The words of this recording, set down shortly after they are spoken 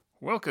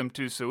Welcome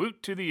to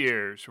Salute to the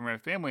Years, where my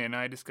family and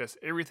I discuss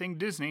everything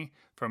Disney,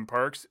 from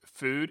parks,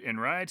 food,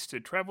 and rides to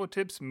travel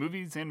tips,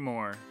 movies, and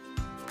more.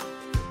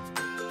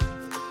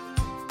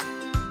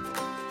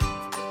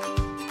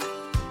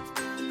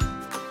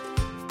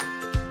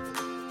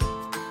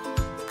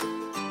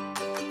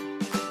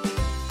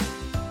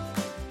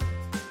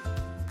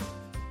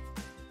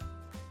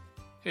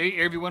 Hey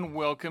everyone,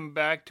 welcome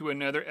back to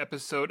another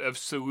episode of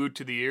Salute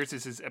to the Years.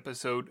 This is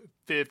episode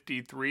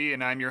 53,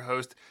 and I'm your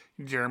host,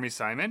 Jeremy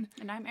Simon.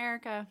 And I'm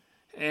Erica.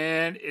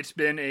 And it's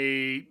been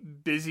a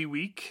busy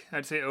week,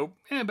 I'd say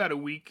about a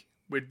week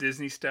with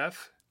Disney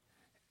stuff.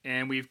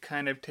 And we've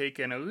kind of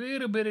taken a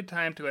little bit of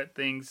time to let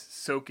things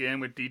soak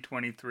in with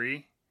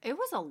D23. It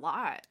was a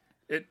lot.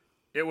 It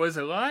was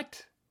a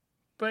lot,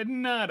 but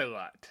not a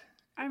lot.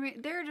 I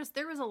mean, there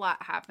was a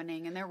lot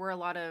happening, and there were a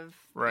lot of,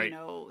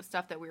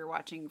 stuff that we were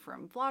watching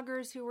from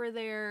vloggers who were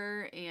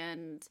there,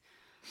 and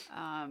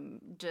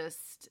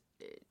just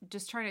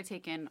trying to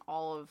take in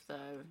all of the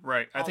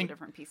the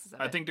different pieces of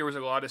it. I think there was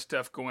a lot of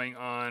stuff going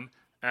on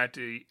at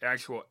the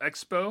actual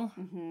expo.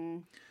 Mm-hmm.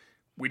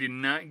 We did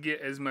not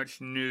get as much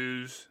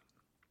news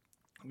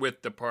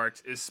with the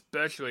parks,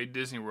 especially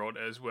Disney World,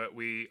 as what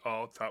we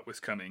all thought was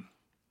coming.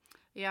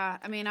 Yeah,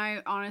 I mean,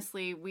 I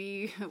honestly,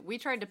 we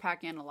tried to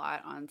pack in a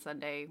lot on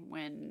Sunday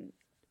when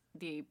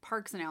the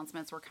parks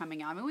announcements were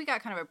coming out. I mean, we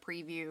got kind of a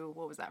preview.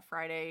 What was that,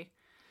 Friday?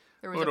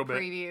 There was a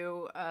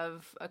preview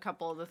of a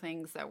couple of the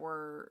things that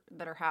are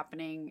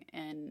happening,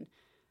 and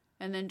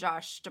then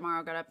Josh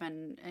tomorrow got up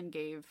and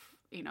gave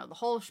the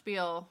whole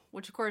spiel,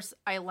 which of course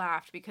I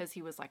laughed because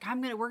he was like,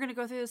 we're gonna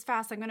go through this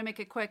fast. I'm gonna make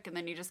it quick, and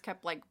then he just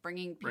kept like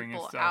bringing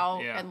people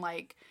out and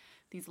like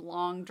these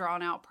long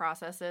drawn out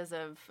processes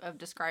of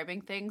describing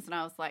things, and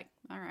I was like,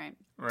 all right.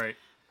 Right.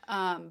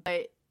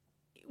 But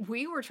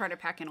we were trying to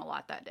pack in a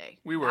lot that day.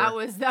 We were.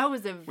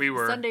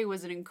 Sunday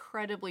was an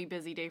incredibly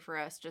busy day for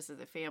us just as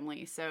a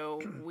family.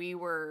 So we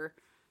were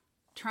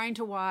trying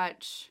to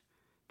watch,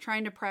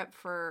 trying to prep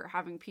for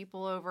having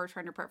people over,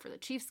 trying to prep for the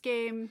Chiefs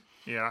game.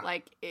 Yeah.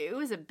 Like, it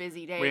was a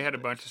busy day. We had a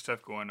bunch of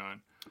stuff going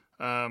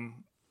on.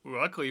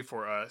 Luckily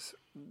for us,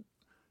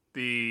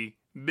 the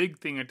big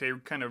thing that they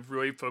kind of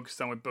really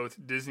focused on with both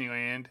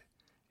Disneyland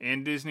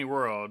and Disney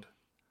World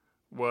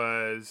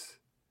was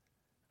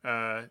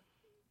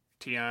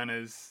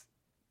Tiana's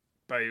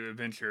Bayou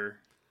Adventure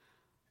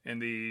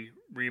and the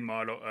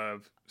remodel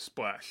of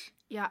Splash.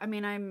 Yeah, I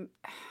mean,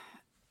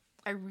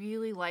 I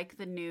really like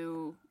the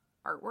new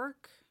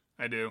artwork.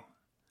 I do.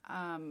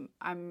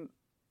 I'm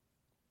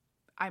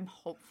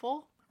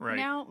hopeful right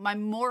now.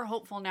 I'm more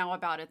hopeful now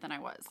about it than I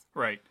was.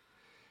 Right.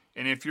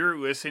 And if you're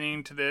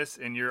listening to this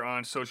and you're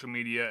on social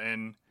media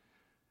and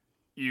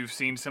you've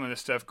seen some of the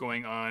stuff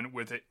going on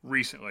with it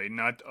recently,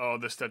 not all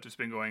the stuff that's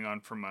been going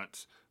on for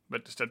months,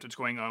 but the stuff that's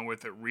going on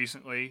with it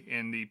recently,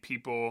 and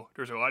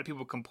there's a lot of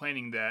people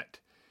complaining that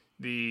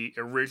the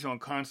original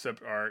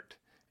concept art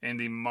and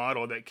the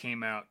model that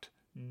came out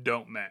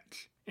don't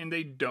match. And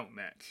they don't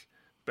match,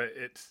 but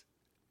it's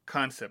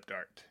concept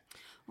art.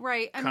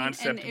 Right. I mean,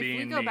 and if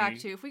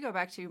we go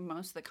back to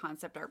most of the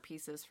concept art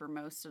pieces for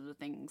most of the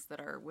things that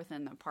are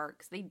within the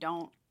parks, they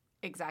don't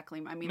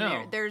exactly. I mean,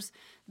 no. there's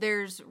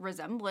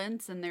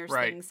resemblance and there's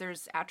things,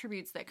 there's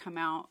attributes that come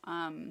out.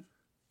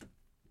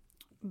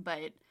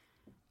 But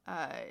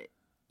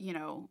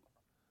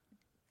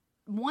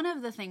one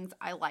of the things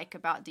I like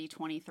about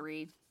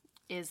D23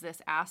 is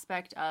this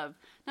aspect of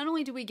not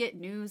only do we get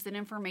news and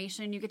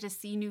information, you get to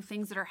see new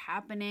things that are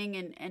happening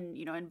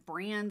and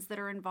brands that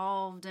are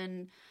involved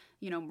and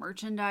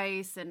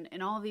merchandise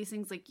and all of these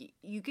things. Like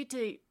you get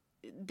to,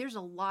 there's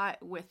a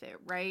lot with it,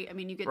 right? I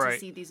mean, you get to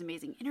see these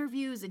amazing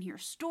interviews and hear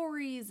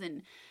stories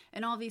and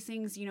all these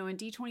things, and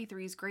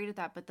D23 is great at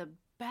that. But the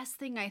best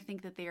thing I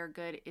think that they are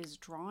good is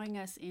drawing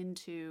us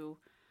into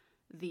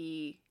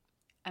the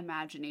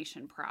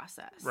imagination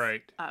process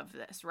of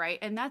this, right?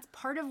 And that's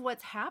part of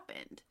what's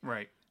happened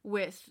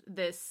with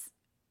this,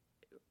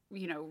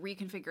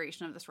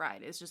 reconfiguration of this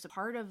ride. Is just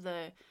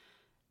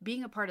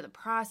being a part of the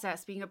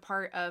process, being a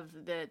part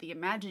of the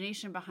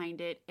imagination behind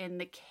it, and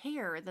the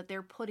care that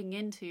they're putting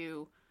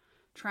into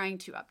trying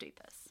to update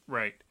this.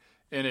 Right.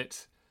 And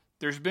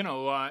there's been a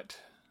lot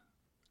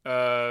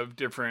of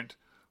different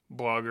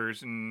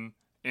bloggers and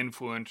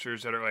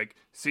influencers that are like,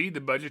 see, the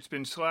budget's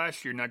been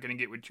slashed, you're not going to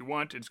get what you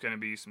want, it's going to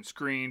be some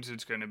screens,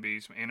 it's going to be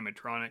some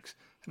animatronics.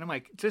 And I'm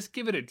like, just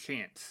give it a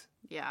chance.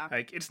 Yeah.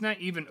 Like, it's not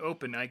even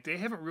open. Like, they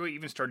haven't really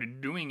even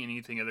started doing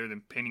anything other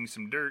than painting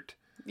some dirt.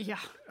 Yeah.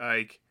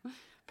 Like...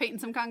 painting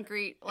some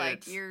concrete,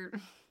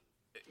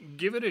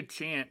 give it a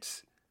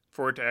chance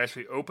for it to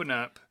actually open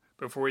up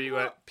before you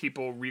let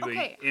people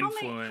really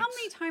influence. How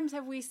many times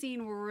have we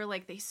seen where we're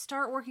like, they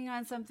start working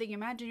on something,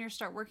 Imagineers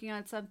start working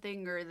on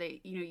something, or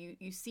they,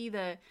 you see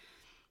the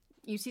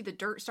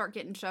dirt start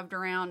getting shoved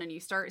around and you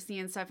start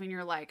seeing stuff and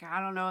you're like,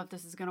 I don't know if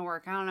this is going to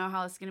work. I don't know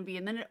how this is going to be.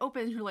 And then it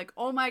opens and you're like,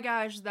 oh my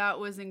gosh, that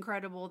was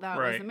incredible. That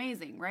was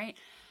amazing. Right.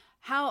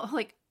 How,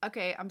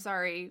 okay, I'm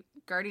sorry.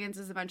 Guardians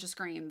is a bunch of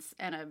screens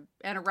and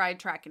a ride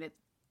track, and it's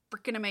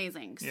freaking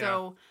amazing. Yeah.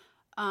 So,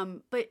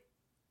 but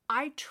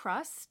I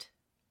trust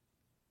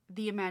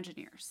the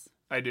Imagineers.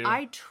 I do.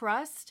 I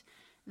trust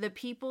the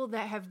people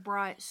that have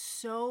brought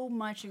so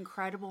much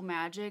incredible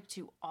magic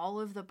to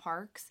all of the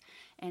parks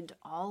and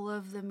all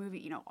of the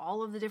movie,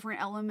 all of the different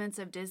elements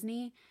of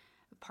Disney,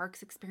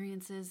 parks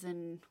experiences,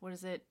 and what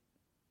is it?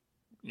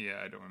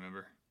 Yeah, I don't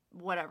remember.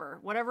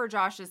 Whatever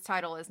Josh's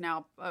title is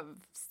now of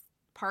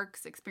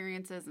parks,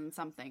 experiences, and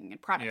something,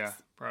 and products. Yeah,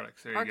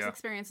 products. There parks, you go.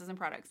 Experiences, and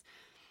products.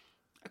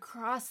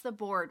 Across the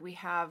board, we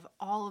have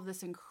all of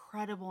this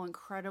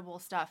incredible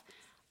stuff.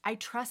 I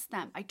trust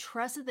them. I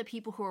trust that the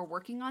people who are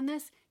working on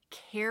this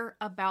care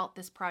about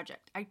this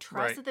project. I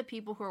trust that the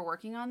people who are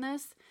working on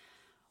this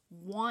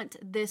want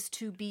this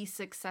to be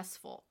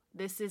successful.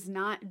 This is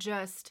not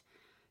just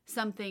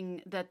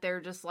something that they're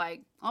just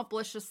like, oh,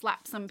 let's just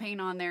slap some paint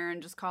on there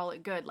and just call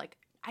it good. Like,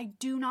 I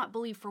do not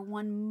believe for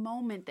one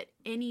moment that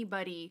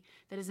anybody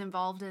that is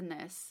involved in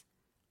this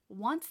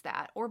wants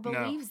that or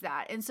believes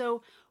that. And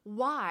so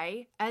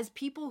why, as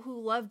people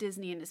who love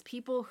Disney and as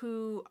people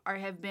who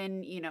have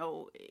been,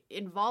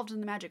 involved in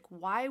the magic,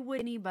 why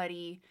would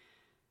anybody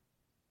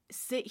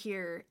sit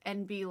here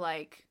and be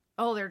like,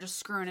 oh, they're just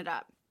screwing it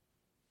up?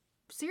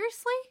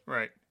 Seriously?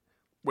 Right.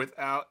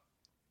 Without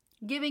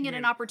giving it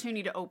an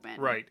opportunity to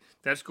open. Right.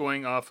 That's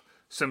going off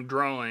some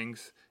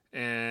drawings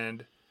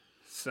and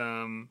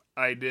some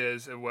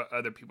ideas of what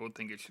other people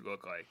think it should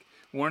look like.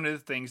 One of the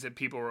things that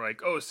people were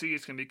like, oh, see,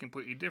 it's going to be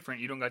completely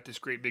different. You don't got this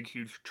great big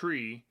huge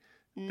tree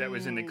that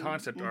was in the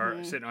concept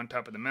art sitting on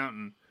top of the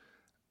mountain.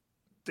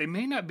 They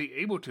may not be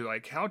able to.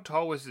 Like, how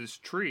tall was this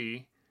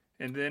tree?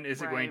 And then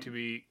is it going to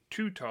be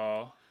too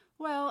tall?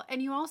 Well,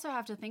 and you also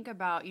have to think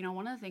about,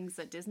 one of the things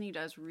that Disney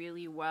does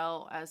really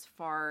well, as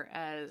far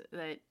as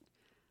that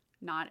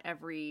not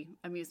every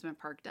amusement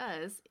park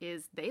does,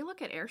 is they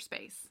look at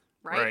airspace,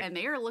 right? And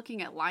they are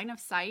looking at line of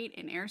sight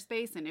and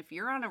airspace. And if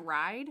you're on a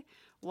ride,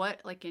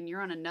 and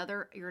you're at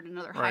another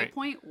high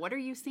point, what are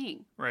you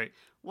seeing? Right.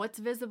 What's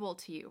visible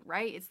to you,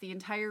 right? It's the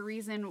entire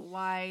reason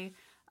why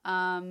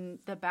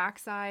the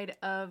backside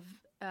of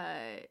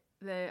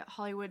the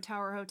Hollywood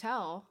Tower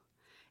Hotel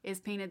is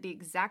painted the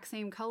exact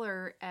same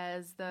color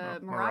as the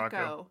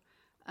Morocco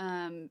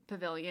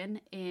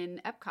pavilion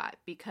in Epcot,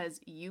 because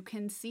you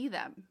can see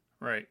them.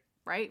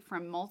 Right,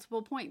 from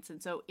multiple points,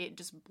 and so it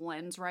just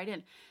blends right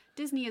in.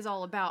 Disney is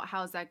all about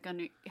how's that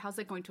going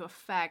to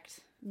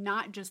affect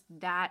not just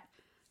that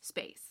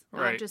space,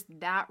 not just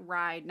that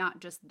ride, not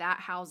just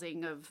that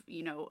housing of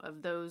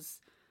of those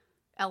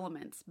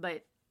elements,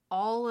 but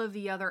all of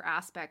the other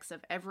aspects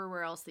of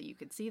everywhere else that you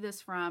could see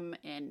this from,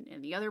 and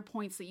the other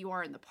points that you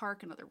are in the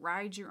park and other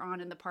rides you're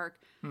on in the park.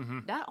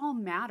 That all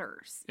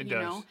matters. It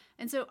does.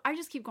 And so I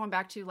just keep going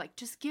back to, like,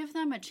 just give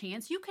them a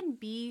chance. You can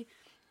be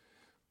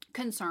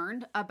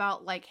concerned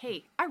about, like,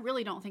 hey, I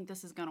really don't think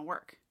this is going to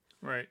work.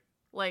 Right.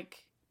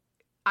 Like,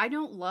 I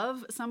don't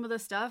love some of the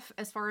stuff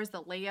as far as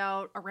the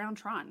layout around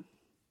Tron.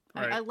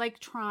 I like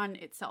Tron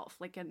itself,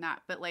 like, in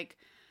that, but, like,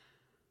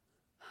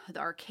 the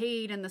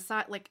arcade and the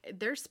side, like,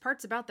 there's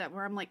parts about that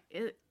where I'm like,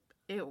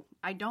 ew,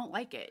 I don't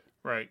like it.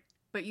 Right.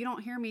 But you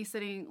don't hear me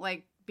sitting,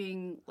 like,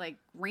 being, like,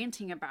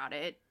 ranting about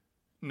it.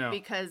 No.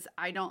 Because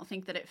I don't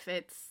think that it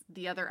fits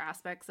the other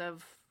aspects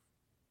of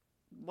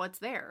what's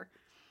there.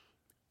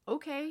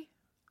 Okay.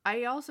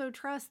 I also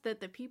trust that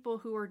the people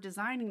who are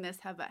designing this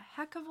have a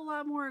heck of a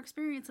lot more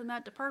experience in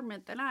that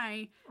department than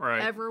I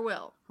ever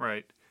will.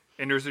 Right.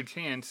 And there's a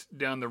chance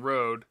down the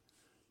road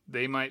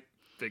they might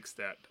fix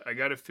that. I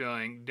got a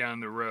feeling down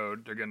the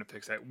road they're going to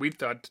fix that. We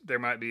thought there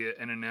might be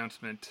an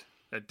announcement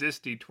at this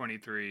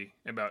D23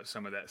 about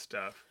some of that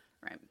stuff.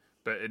 Right.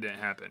 But it didn't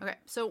happen. Okay.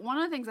 So one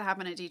of the things that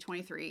happened at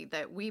D23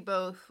 that we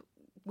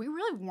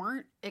really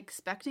weren't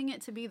expecting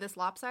it to be this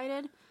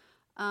lopsided,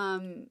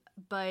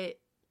 but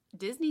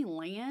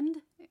Disneyland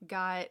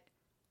got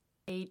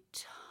a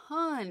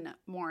ton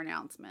more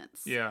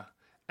announcements. Yeah.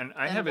 And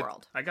I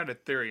got a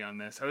theory on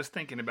this. I was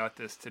thinking about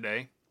this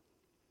today,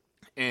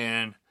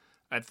 and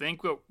I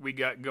think what we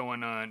got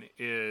going on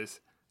is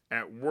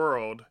at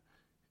World,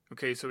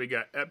 okay, so we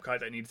got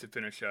Epcot that needs to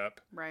finish up.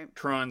 Right.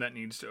 Tron that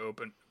needs to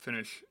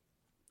finish.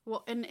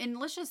 Well, and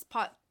let's just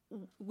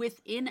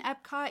within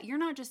Epcot, you're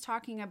not just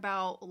talking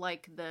about,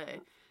 like, the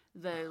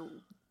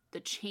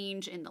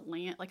change in the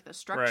land, like the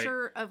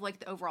structure of, like,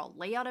 the overall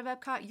layout of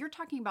Epcot. You're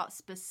talking about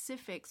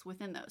specifics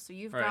within those. So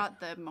you've got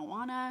the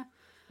Moana,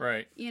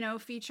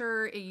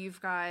 feature. You've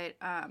got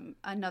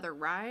another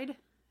ride.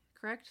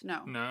 Correct?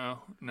 No,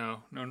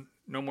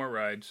 no more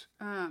rides.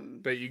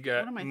 But you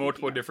got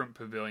multiple different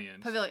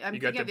pavilions. You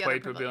got the Play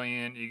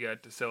Pavilion. You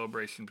got the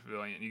Celebration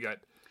Pavilion. You got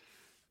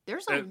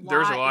there's a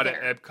lot of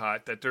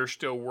Epcot that they're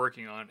still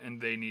working on,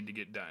 and they need to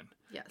get done.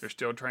 Yes, they're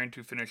still trying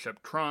to finish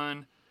up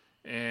Tron,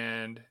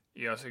 and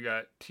you also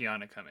got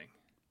Tiana coming.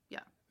 Yeah.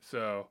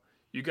 So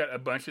you got a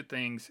bunch of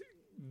things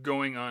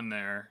going on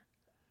there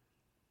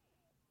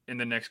in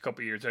the next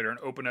couple of years that are going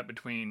to open up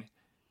between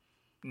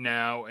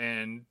now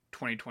and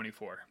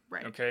 2024.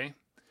 Right. Okay?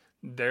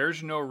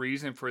 There's no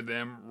reason for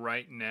them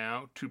right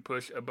now to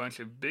push a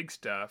bunch of big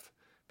stuff,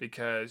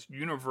 because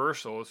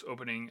Universal is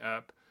opening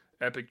up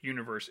Epic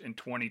Universe in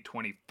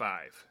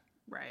 2025.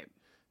 Right.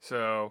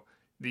 So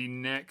the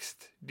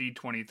next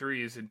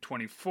D23 is in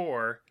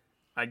 24.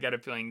 I got a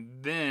feeling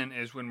then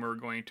is when we're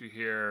going to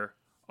hear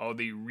all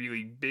the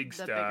really big The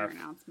stuff. bigger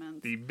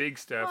announcements. The big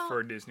stuff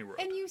for Disney World.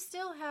 And you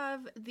still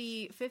have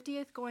the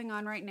 50th going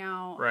on right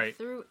now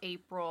through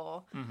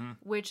April,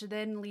 which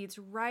then leads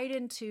right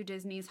into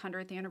Disney's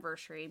 100th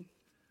anniversary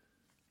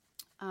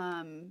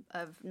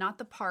of not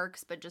the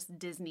parks, but just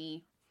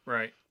Disney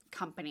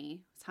company's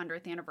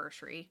 100th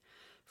anniversary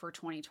for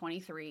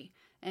 2023.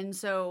 And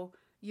so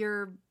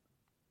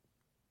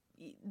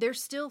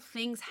there's still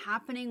things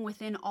happening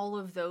within all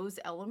of those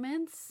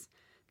elements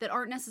that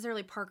aren't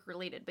necessarily park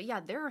related. But yeah,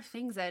 there are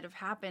things that have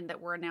happened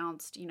that were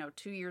announced,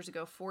 2 years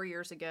ago, 4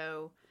 years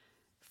ago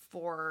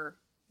for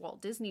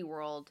Walt Disney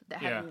World that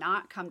have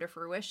not come to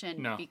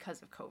fruition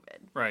because of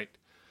COVID. Right.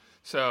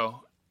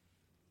 So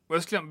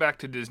let's jump back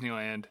to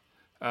Disneyland.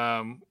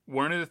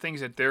 One of the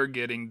things that they're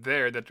getting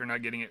there that they're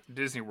not getting at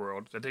Disney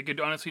World, that they could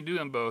honestly do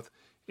them both,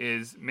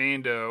 is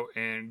Mando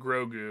and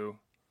Grogu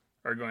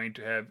are going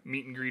to have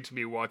meet and greets and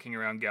be walking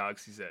around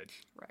Galaxy's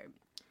Edge. Right.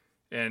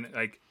 And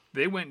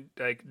they went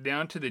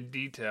down to the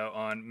detail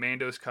on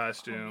Mando's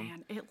costume. Oh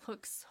man, it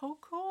looks so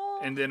cool.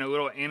 And then a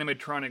little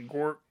animatronic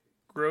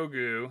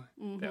Grogu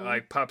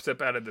that pops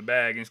up out of the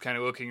bag and is kind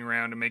of looking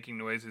around and making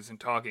noises and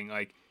talking.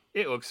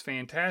 It looks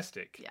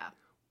fantastic. Yeah.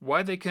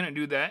 Why they couldn't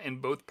do that in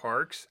both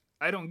parks,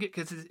 I don't get,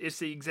 because it's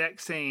the exact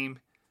same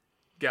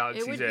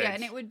Galaxy's Edge. Yeah,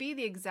 and it would be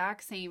the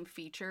exact same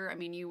feature. I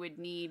mean, you would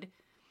need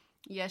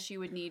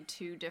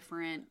two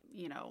different,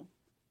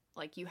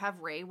 you have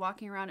Rey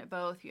walking around at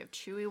both, you have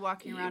Chewie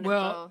walking around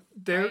at both.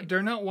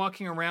 They're not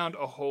walking around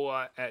a whole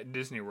lot at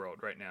Disney World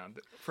right now.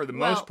 For the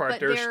most part,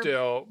 they're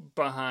still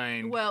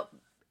behind. Well,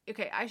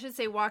 okay, I should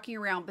say walking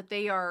around, but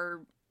they are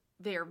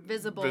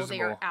visible. They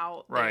are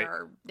out. Right.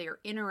 They are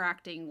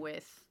interacting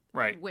with.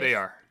 Right. With they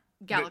are.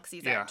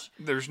 Galaxy's Edge.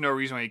 There's no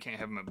reason why you can't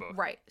have them at both.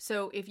 Right.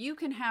 So if you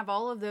can have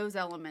all of those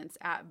elements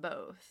at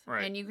both,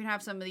 and you can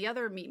have some of the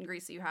other meet and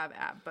greets that you have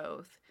at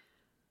both,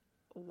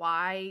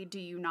 why do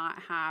you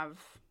not have,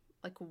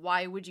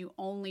 why would you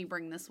only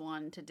bring this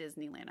one to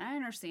Disneyland? I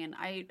understand.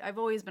 I've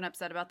always been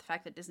upset about the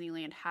fact that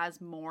Disneyland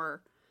has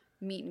more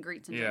meet and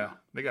greets in general.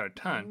 They got a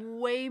ton.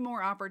 Way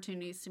more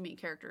opportunities to meet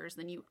characters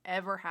than you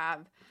ever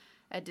have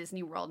at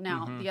Disney World.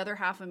 Now, the other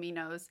half of me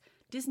knows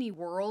Disney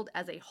World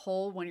as a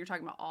whole, when you're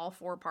talking about all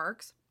 4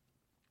 parks,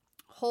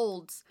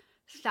 holds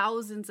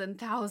thousands and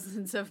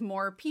thousands of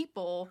more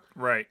people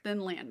than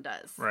Land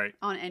does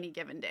on any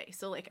given day.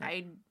 So,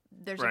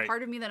 there's a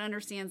part of me that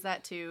understands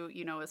that too,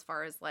 as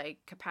far as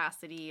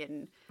capacity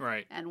and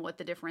what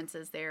the difference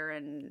is there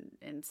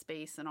and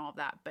space and all of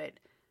that. But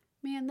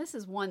man, this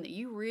is one that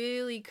you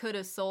really could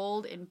have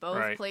sold in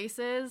both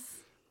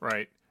places.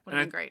 Right. Would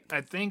have been great.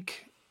 I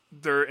think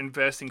they're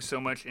investing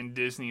so much in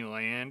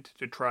Disneyland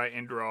to try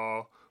and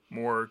draw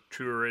more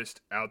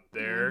tourists out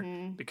there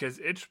because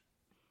it's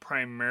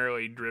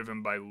primarily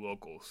driven by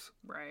locals.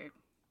 Right.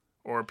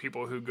 Or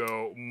people who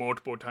go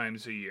multiple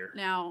times a year.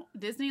 Now,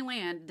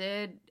 Disneyland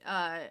did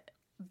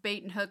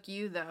bait and hook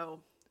you,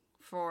 though,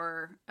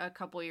 for a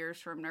couple years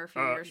from now, a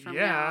few years from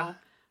now,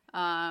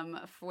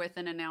 with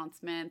an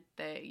announcement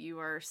that you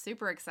are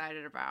super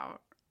excited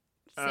about.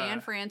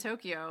 San Fran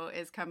Tokyo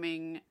is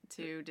coming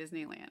to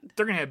Disneyland.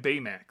 They're going to have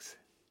Baymax.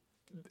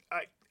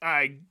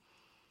 I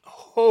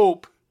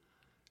hope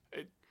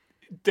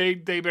they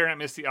better not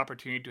miss the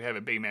opportunity to have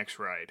a Baymax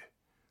ride.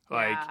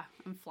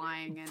 I'm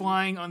flying.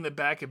 Flying on the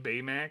back of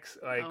Baymax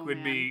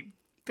would be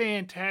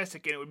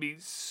fantastic, and it would be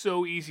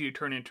so easy to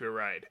turn into a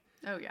ride.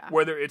 Oh, yeah.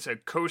 Whether it's a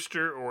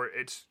coaster or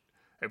it's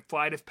a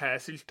flight of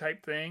passage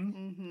type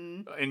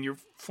thing, and you're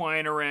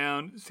flying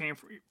around San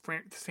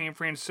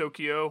Fran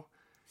Tokyo.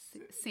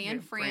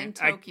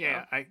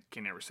 I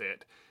can never say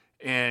it.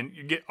 And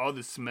you get all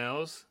the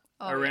smells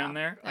around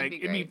there.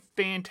 It'd be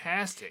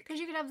fantastic. Because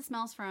you could have the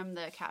smells from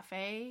the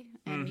cafe,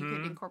 and you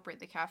could incorporate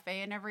the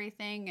cafe and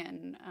everything.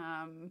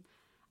 And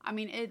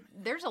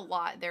there's a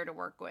lot there to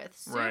work with.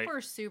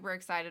 Super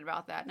excited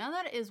about that. Now,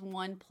 that is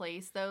one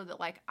place though that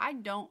I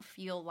don't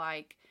feel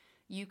like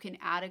you can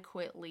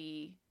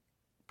adequately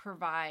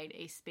provide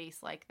a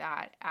space like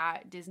that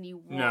at Disney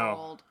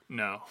World.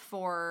 No.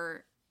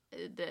 For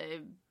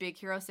the Big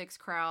Hero 6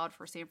 crowd,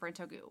 for San Fran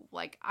Tokyo.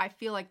 I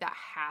feel like that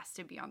has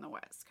to be on the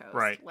West Coast.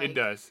 Right, it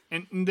does.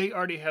 And they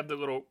already have the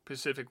little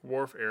Pacific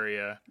Wharf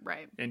area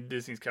in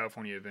Disney's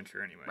California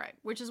Adventure anyway. Right,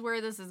 which is where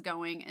this is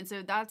going. And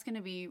so that's going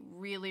to be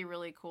really,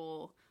 really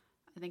cool.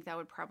 I think that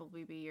would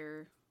probably be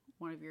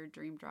one of your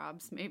dream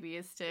jobs, maybe,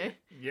 is to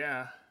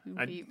hang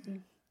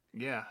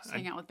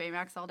out with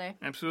Baymax all day.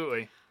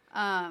 Absolutely.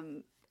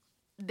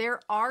 There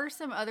are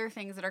some other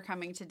things that are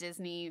coming to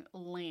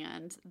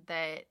Disneyland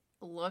that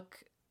look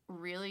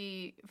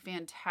really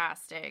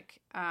fantastic.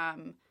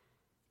 Kind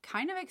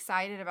of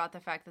excited about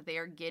the fact that they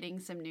are getting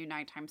some new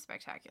nighttime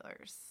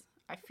spectaculars.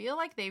 I feel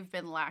like they've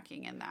been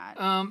lacking in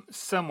that.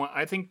 Somewhat.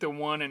 I think the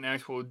one in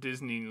actual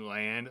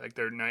Disneyland,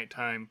 their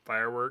nighttime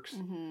fireworks,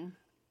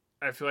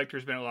 I feel like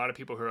there's been a lot of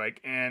people who are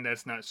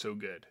that's not so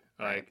good.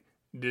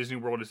 Disney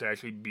World is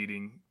actually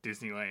beating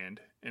Disneyland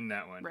in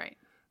that one. Right.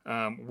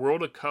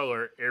 World of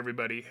Color,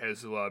 everybody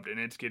has loved, and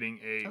it's getting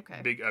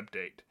a big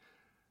update.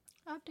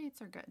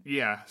 Updates are good.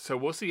 Yeah, so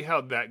we'll see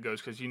how that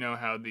goes, because you know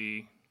how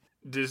the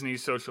Disney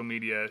social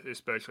media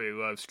especially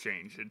loves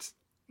change. It's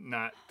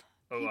not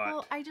a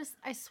lot.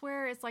 I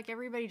swear it's like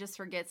everybody just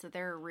forgets that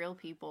there are real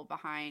people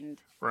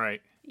behind.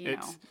 Right. You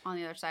know, on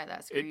the other side of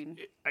that screen.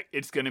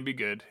 It's going to be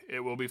good. It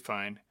will be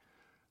fine.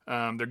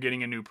 They're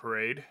getting a new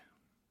parade,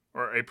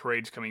 or a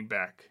parade's coming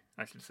back.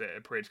 I should say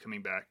a parade's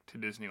coming back to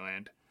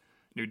Disneyland.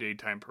 New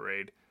daytime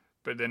parade.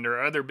 But then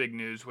their other big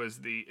news was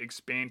the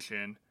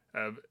expansion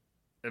of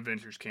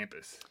Adventures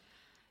Campus.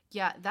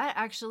 Yeah, that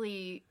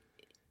actually,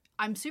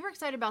 I'm super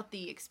excited about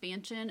the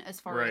expansion as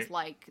far as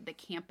like the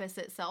campus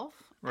itself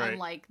and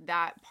like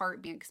that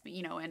part being,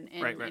 and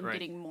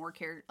getting more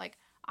care. Like,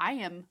 I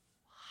am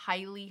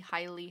highly,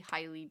 highly,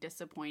 highly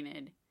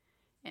disappointed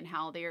in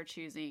how they are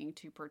choosing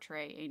to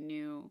portray a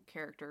new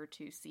character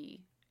to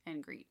see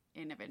and greet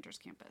in Adventures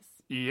Campus.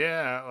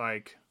 Yeah,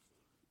 like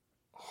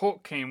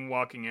Hulk came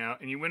walking out,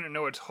 and you wouldn't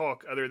know it's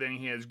Hulk other than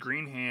he has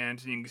green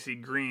hands, and you can see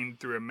green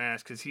through a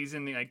mask because he's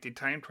in the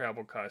time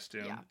travel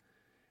costume. Yeah.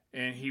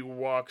 And he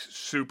walks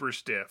super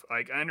stiff.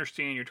 Like, I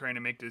understand you're trying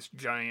to make this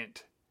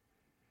giant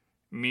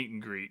meet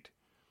and greet,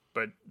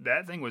 but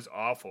that thing was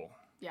awful.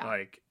 Yeah.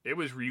 Like, it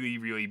was really,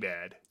 really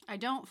bad. I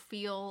don't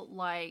feel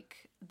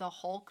like the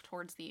Hulk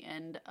towards the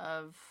end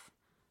of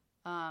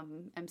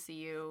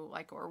MCU,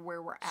 like, or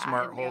where we're at.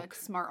 Smart Hulk. Like,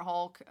 Smart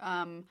Hulk,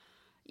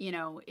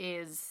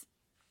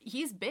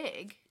 he's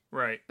big.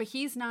 Right. But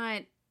he's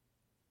not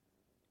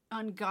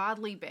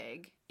ungodly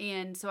big.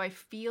 And so I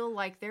feel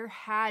like there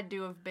had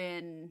to have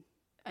been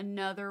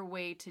another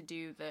way to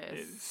do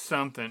this. It's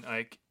something.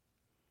 Like,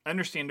 I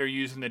understand they're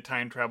using the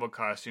time travel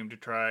costume to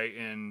try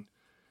and,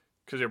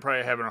 because they're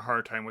probably having a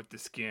hard time with the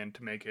skin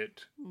to make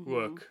it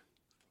look.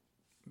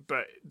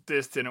 But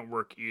this didn't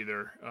work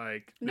either.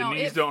 Like, the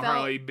knees don't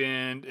hardly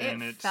bend,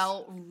 and it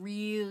felt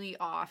really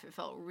off. It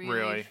felt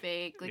really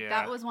fake. Like,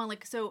 that was one,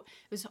 like, so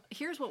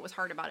here's what was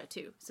hard about it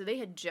too. So they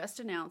had just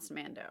announced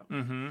Mando,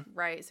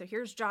 right? So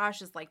here's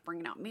Josh is like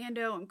bringing out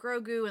Mando and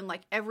Grogu, and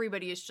like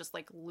everybody is just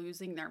like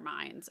losing their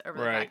minds over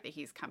the fact that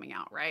he's coming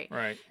out, right?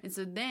 Right. And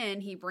so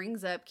then he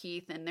brings up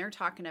Keith, and they're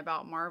talking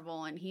about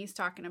Marvel, and he's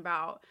talking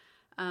about,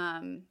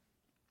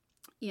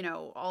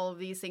 all of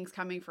these things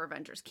coming for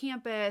Avengers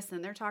Campus,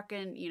 and they're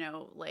talking,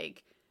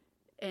 like,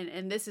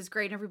 and this is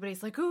great. And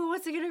everybody's like, oh,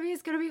 what's it going to be?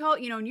 It's going to be Hulk,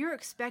 and you're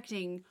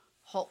expecting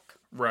Hulk.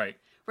 Right.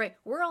 Right.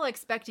 We're all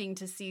expecting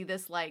to see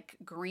this, like,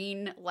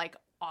 green, like,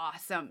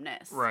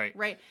 awesomeness. Right.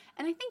 Right.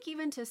 And I think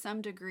even to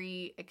some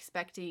degree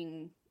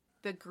expecting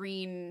the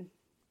green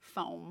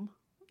foam,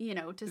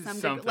 to some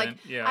degree. Like,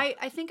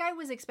 I think I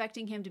was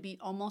expecting him to be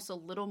almost a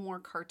little more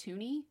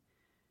cartoony.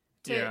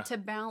 To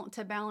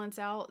balance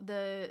out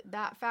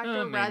that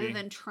factor rather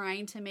than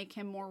trying to make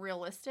him more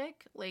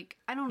realistic. Like,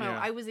 I don't know. Yeah.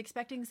 I was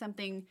expecting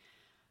something,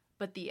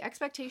 but the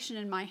expectation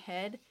in my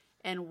head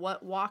and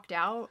what walked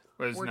out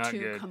were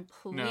two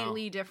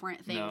completely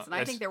different things. No, and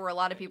I think there were a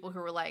lot of people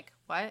who were like,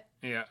 what?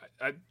 Yeah,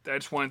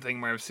 that's one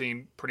thing where I've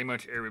seen pretty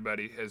much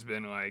everybody has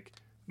been like,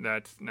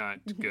 that's not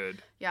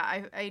good.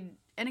 Yeah,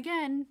 and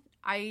again,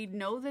 I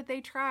know that they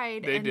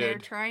tried they're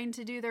trying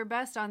to do their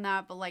best on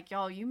that, but like,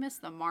 y'all, you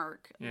missed the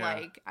mark. Yeah.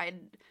 Like,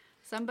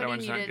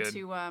 somebody needed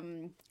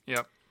to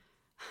Yep.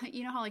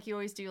 You know how like you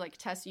always do like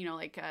test,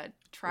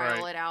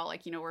 trial it out,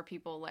 like, where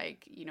people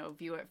like,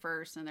 view it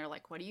first and they're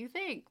like, what do you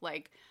think?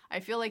 Like, I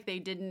feel like they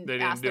didn't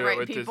ask the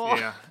right people.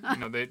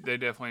 They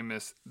definitely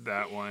missed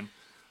that one.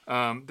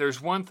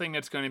 There's one thing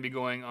that's going to be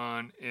going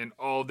on in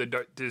all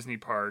the Disney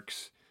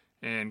parks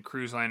and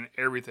cruise line and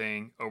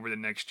everything over the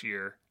next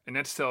year. And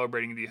that's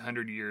celebrating the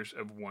 100 Years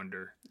of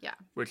Wonder. Yeah.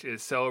 Which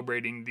is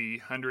celebrating the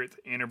 100th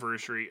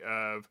anniversary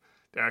of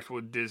the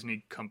actual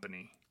Disney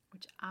company.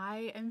 Which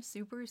I am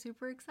super,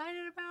 super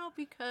excited about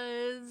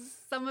because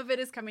some of it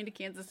is coming to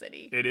Kansas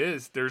City. It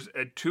is. There's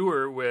a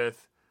tour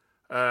with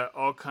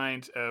all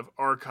kinds of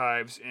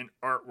archives and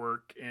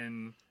artwork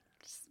and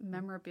just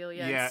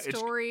memorabilia and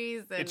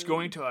stories. It's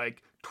going to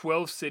like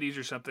 12 cities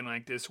or something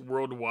like this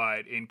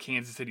worldwide, and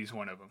Kansas City's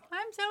one of them.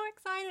 I'm so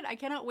excited. I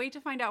cannot wait to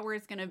find out where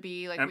it's going to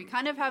be. Like, we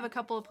kind of have a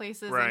couple of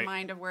places in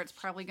mind of where it's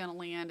probably going to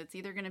land. It's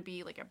either going to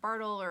be like at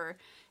Bartle or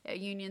at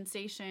Union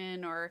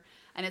Station,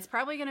 and it's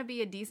probably going to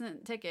be a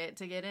decent ticket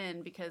to get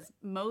in because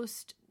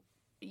most,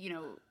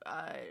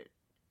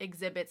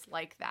 exhibits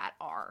like that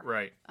are.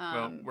 Right.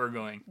 Well, we're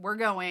going. We're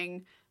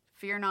going.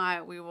 Fear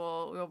not, we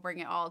will bring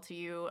it all to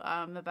you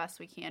the best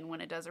we can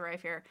when it does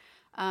arrive here.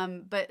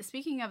 But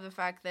speaking of the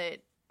fact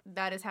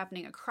that is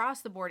happening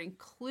across the board,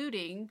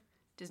 including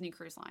Disney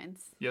Cruise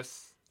Lines.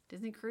 Yes.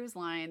 Disney Cruise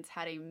Lines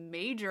had a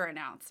major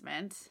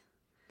announcement.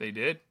 They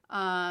did.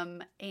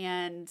 And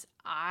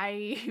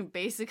I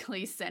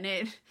basically sent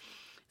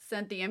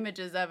the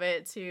images of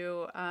it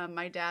to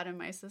my dad and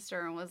my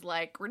sister and was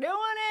like, we're doing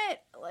it.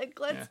 Like,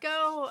 let's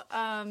go.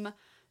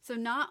 So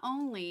not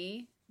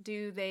only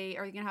are they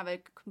going to have a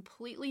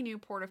completely new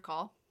port of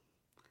call,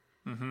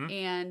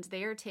 and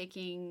they are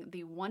taking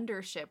the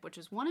Wonder ship, which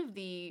is one of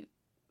the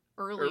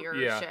earlier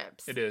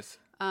ships. It is.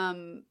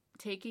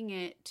 taking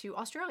it to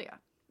Australia.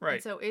 Right.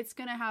 And so it's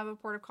going to have a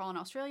port of call in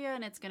Australia,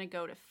 and it's going to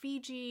go to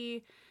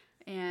Fiji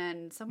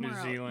and somewhere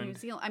else. New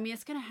Zealand. I mean,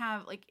 it's going to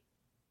have, like,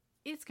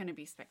 it's going to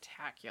be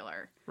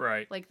spectacular.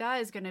 Right. Like,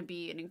 that is going to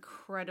be an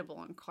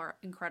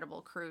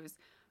incredible cruise.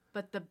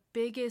 But the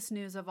biggest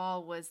news of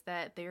all was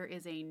that there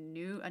is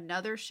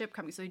another ship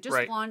coming. So they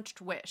just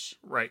launched Wish.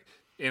 Right.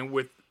 And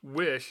with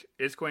Wish,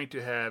 it's going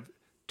to have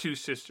 2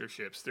 sister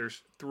ships.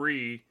 There's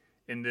 3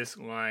 in this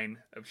line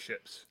of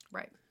ships.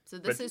 Right. So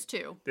this is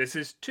 2. This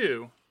is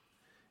 2.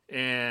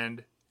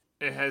 And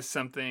it has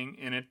something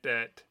in it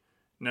that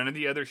none of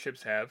the other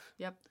ships have.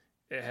 Yep.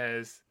 It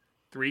has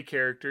 3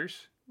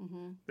 characters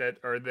that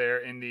are there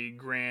in the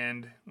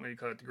grand, what do you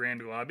call it? The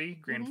grand lobby?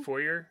 Grand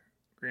foyer?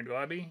 Grand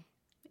lobby?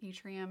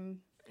 Atrium.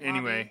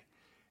 Anyway,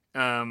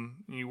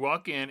 you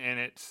walk in and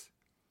it's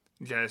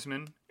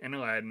Jasmine and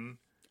Aladdin.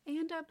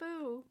 And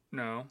Abu.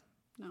 No.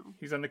 No.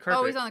 He's on the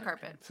carpet. Oh, he's on the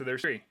carpet. So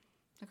there's 3.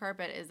 The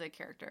carpet is a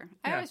character.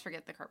 I always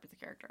forget the carpet's a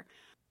character.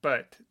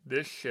 But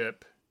this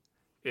ship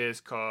is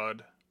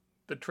called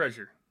the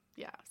Treasure.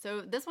 Yeah.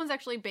 So this one's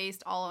actually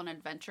based all on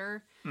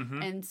adventure.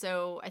 And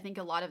so I think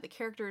a lot of the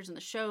characters and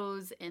the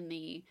shows and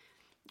the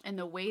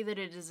way that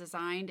it is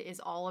designed is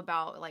all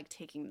about, like,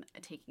 taking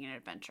an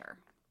adventure.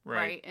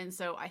 Right. And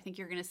so I think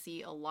you're going to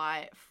see a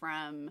lot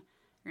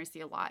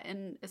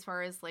in as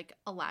far as, like,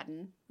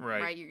 Aladdin.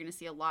 Right. You're going to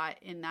see a lot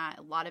in that,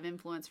 a lot of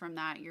influence from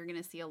that. You're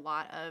going to see a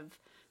lot of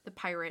the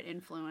pirate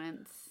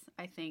influence,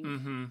 I think.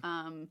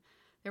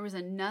 There was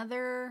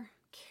another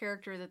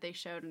character that they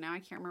showed, and now I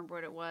can't remember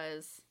what it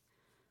was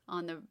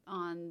on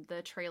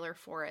the trailer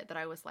for it, that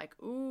I was like,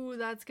 ooh,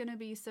 that's going to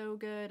be so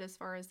good as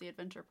far as the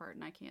adventure part,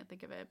 and I can't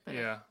think of it. But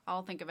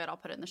I'll think of it. I'll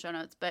put it in the show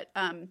notes. But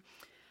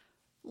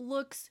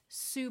looks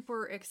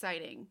super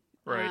exciting.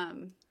 Right.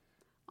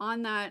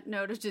 On that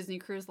note of Disney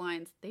Cruise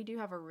Lines, they do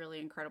have a really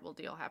incredible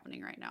deal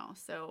happening right now.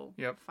 So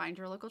find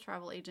your local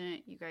travel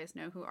agent. You guys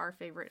know who our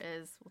favorite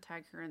is. We'll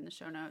tag her in the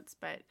show notes.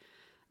 But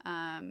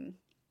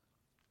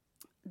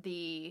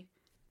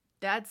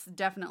that's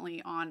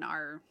definitely on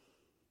our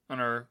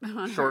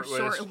short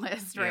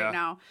list right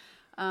now.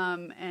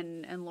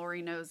 And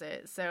Lori knows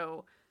it.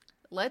 So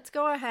let's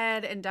go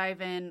ahead and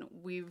dive in.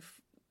 We've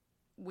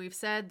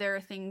said there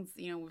are things,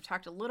 we've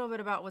talked a little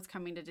bit about what's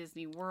coming to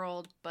Disney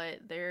World, but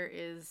there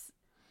is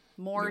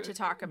more to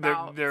talk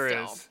about. There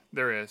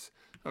is.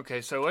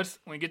 Okay, so when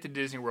we get to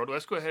Disney World,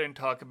 let's go ahead and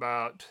talk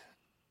about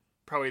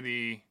probably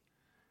the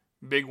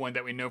big one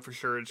that we know for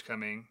sure is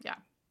coming. Yeah.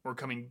 Or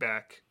coming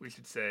back, we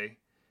should say.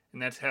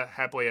 And that's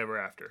Happily Ever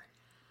After.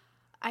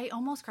 I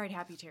almost cried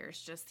happy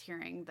tears just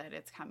hearing that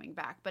it's coming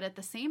back. But at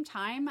the same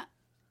time,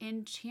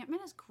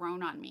 enchantment has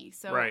grown on me.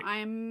 So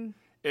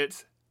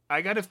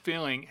I got a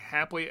feeling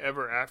Happily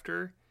Ever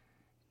After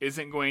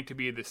isn't going to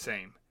be the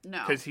same. No.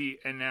 Because he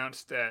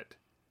announced that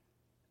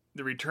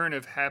the return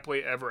of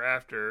Happily Ever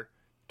After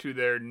to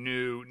their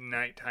new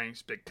nighttime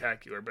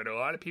spectacular. But a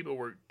lot of people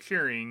were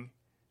cheering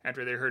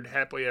after they heard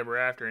Happily Ever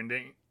After and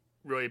didn't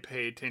really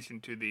pay attention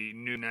to the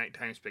new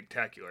nighttime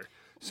spectacular.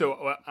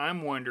 So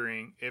I'm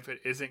wondering if it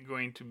isn't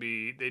going to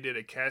be, they did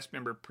a cast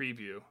member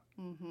preview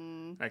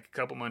like a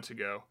couple months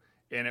ago,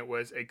 and it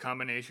was a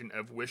combination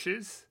of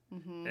Wishes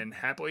and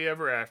Happily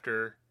Ever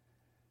After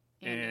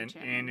and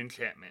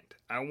Enchantment.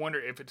 I wonder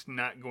if it's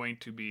not going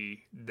to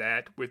be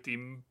that, with the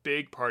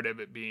big part of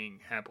it being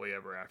Happily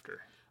Ever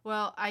After.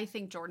 Well, I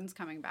think Jordan's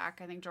coming back.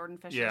 I think Jordan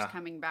Fisher's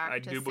coming back. I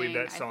do believe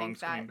that song's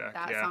coming back.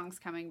 That song's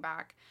coming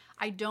back.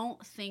 I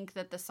don't think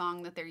that the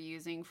song that they're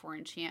using for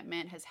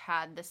Enchantment has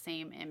had the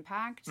same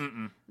impact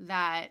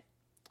that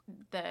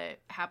the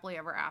Happily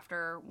Ever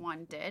After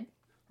one did.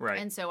 Right.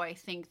 And so I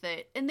think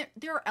that, and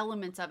there are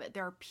elements of it.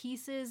 There are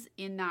pieces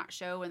in that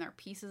show and there are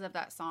pieces of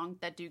that song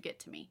that do get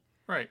to me.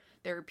 Right.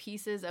 There are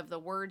pieces of the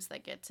words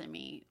that get to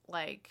me.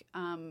 Like,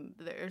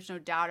 there's no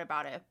doubt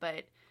about it,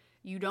 but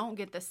you don't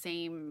get the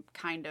same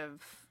kind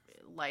of,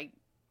 like,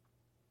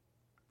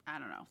 I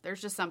don't know. There's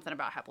just something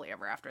about Happily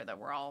Ever After that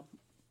we're all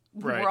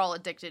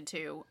addicted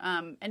to.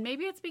 And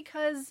maybe it's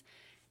because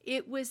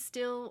it was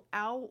still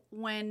out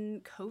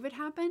when COVID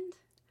happened.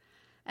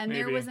 And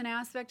there was an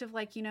aspect of,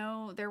 like,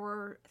 there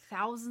were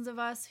thousands of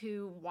us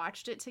who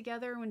watched it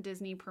together when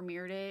Disney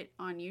premiered it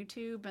on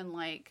YouTube. And,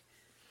 like,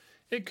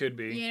 it could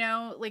be.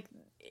 Like,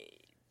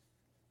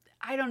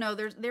 I don't know.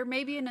 There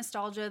may be a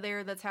nostalgia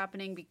there that's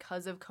happening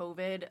because of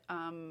COVID,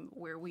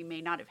 where we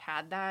may not have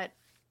had that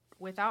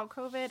without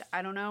COVID.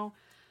 I don't know.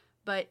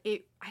 But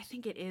I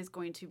think it is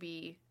going to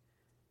be,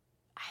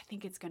 I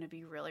think it's going to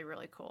be really,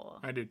 really cool.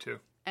 I do too.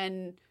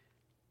 And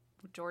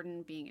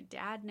Jordan being a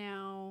dad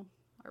now,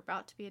 or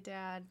about to be a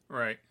dad.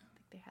 Right. I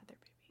think they had their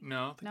baby. No,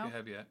 I don't think they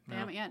have yet. They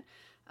haven't yet.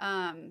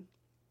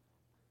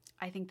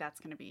 I think that's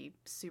going to be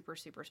super,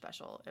 super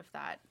special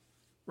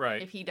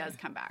if he does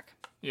come back.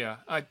 Yeah,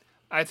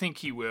 I think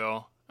he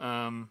will.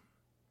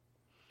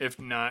 If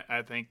not,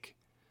 I think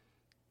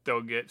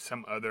they'll get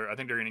some other. I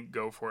think they're going to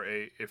go for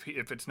if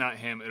it's not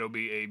him, it'll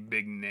be a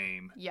big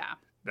name. Yeah.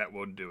 That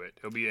will do it.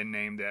 It'll be a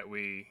name that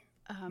we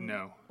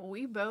know.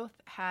 We both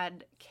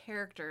had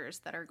characters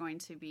that are going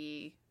to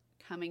be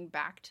coming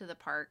back to the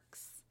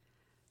parks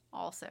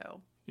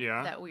also.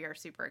 Yeah. That we are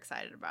super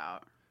excited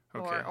about.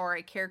 Okay. Or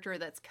a character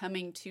that's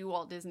coming to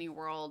Walt Disney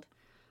World.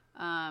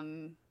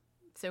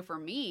 So for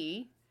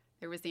me,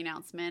 there was the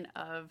announcement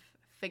of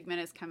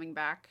Figment is coming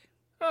back.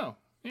 Oh,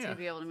 yeah. To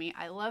be able to meet.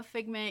 I love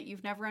Figment.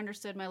 You've never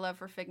understood my love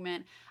for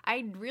Figment.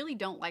 I really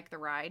don't like the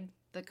ride,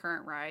 the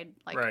current ride.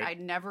 Like, right. I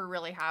never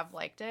really have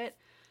liked it.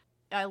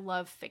 I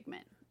love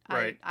Figment.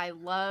 Right. I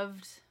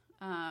loved,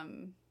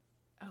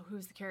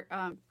 who's the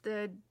character?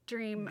 The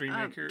Dream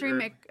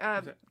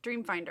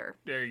Finder.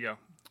 There you go.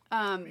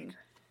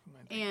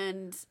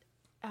 And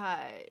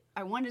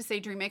I wanted to say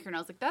Dreammaker, and I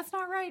was like, that's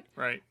not right.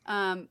 Right.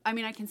 I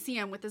mean, I can see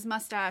him with his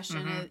mustache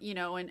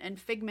and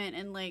Figment,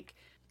 and like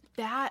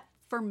that.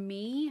 For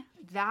me,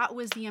 that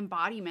was the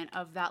embodiment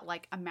of that,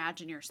 like,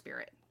 imagine your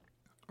spirit.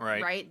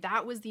 Right. Right?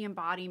 That was the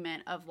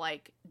embodiment of,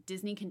 like,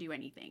 Disney can do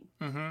anything.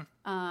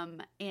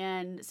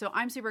 And so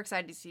I'm super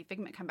excited to see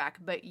Figment come back.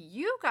 But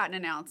you got an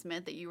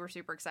announcement that you were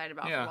super excited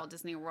about for Walt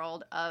Disney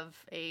World of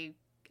I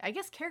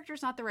guess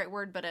character's not the right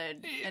word, but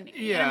an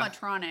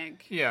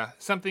animatronic. Yeah,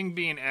 something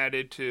being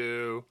added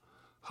to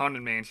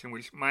Haunted Mansion,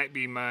 which might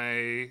be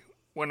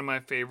one of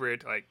my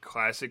favorite, like,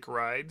 classic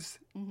rides.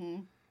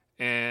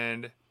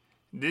 And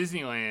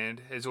Disneyland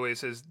has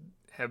always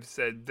have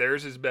said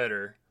theirs is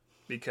better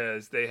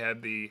because they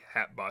have the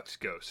Hatbox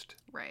Ghost.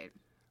 Right.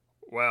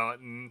 Well,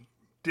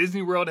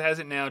 Disney World has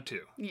it now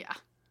too. Yeah.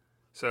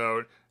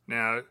 So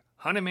now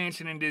Haunted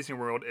Mansion in Disney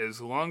World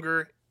is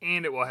longer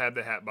and it will have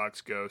the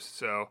Hatbox Ghost.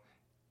 So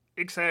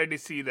excited to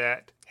see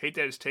that. Hate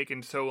that it's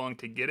taken so long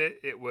to get it.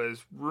 It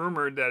was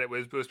rumored that it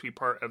was supposed to be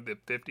part of the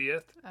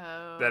 50th.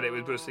 Oh. That it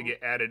was supposed to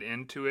get added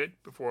into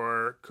it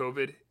before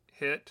COVID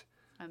hit.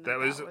 That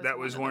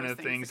was one of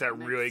the things that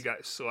really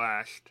got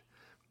slashed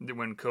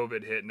when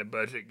COVID hit and the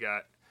budget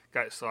got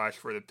slashed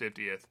for the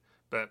 50th.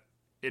 But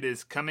it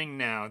is coming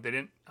now. I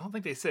don't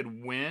think they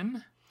said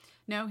when.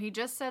 No, he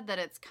just said that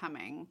it's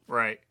coming.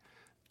 Right.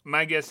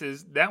 My guess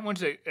is that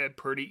one's a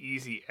pretty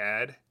easy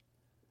add.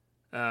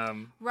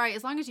 Right,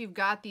 as long as you've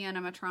got the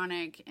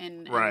animatronic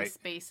and the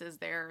spaces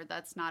there,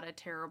 that's not a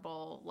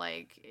terrible,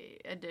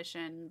 like,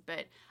 addition.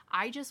 But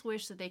I just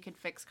wish that they could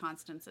fix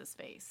Constance's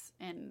face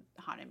in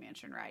Haunted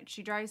Mansion ride.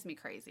 She drives me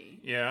crazy.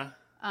 Yeah.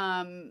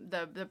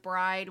 The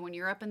bride, when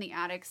you're up in the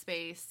attic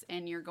space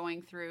and you're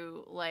going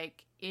through,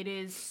 like, it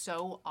is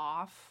so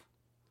off.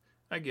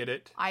 I get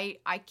it.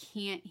 I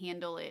can't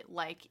handle it.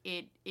 Like,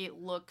 it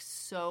looks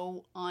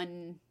so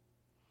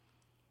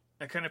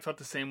I kind of felt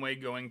the same way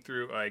going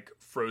through, like,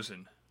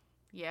 Frozen.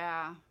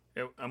 Yeah.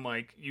 I'm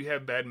like, you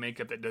have bad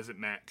makeup that doesn't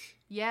match.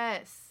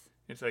 Yes.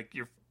 It's like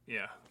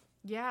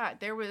Yeah,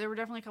 there were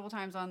definitely a couple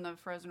times on the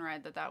Frozen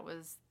ride that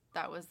was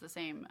the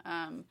same.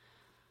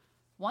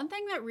 One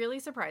thing that really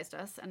surprised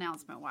us,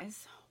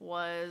 announcement-wise,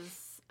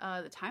 was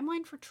the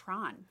timeline for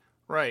Tron.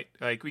 Right.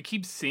 Like, we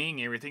keep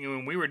seeing everything, and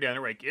when we were down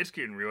there, like, it's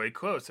getting really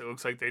close. It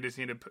looks like they just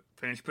need to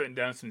finish putting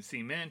down some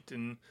cement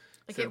and...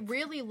 Like, it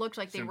really looked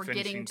like they were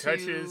getting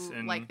to,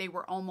 like, they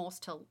were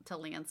almost to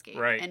landscape.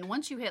 Right. And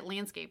once you hit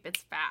landscape,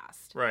 it's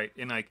fast. Right.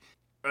 And, like,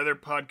 other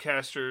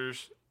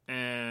podcasters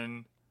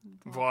and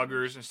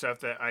vloggers and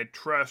stuff that I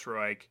trust were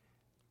like,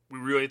 we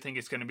really think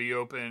it's going to be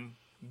open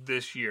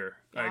this year,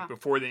 like,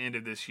 before the end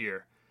of this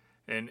year.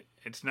 And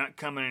it's not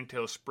coming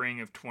until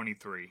spring of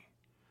 23.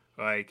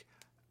 Like,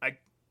 I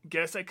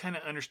guess I kind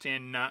of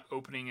understand not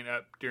opening it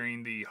up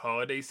during the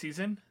holiday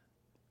season.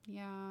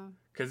 Yeah.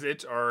 Because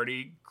it's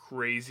already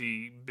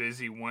crazy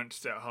busy once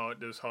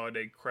those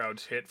holiday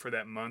crowds hit for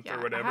that month or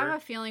whatever. I have a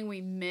feeling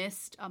we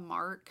missed a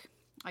mark.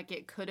 Like,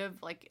 it could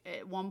have, like,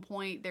 at one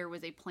point there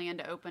was a plan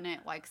to open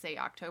it, like, say,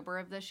 October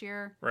of this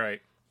year. Right.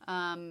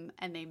 And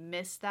they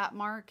missed that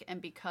mark.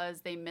 And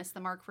because they missed the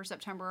mark for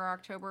September or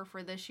October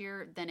for this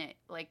year, then it's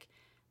like,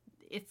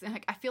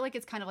 I feel like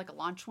it's kind of like a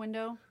launch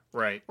window.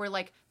 Right. Where,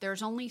 like,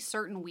 there's only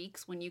certain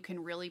weeks when you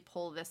can really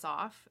pull this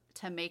off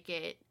to make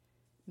it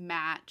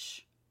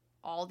match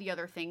all the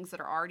other things that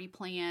are already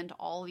planned,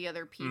 all the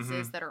other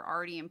pieces that are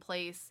already in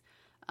place.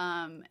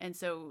 And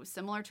so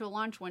similar to a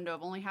launch window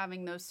of only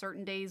having those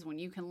certain days when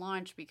you can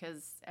launch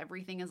because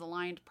everything is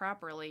aligned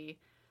properly.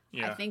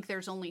 Yeah. I think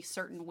there's only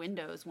certain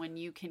windows when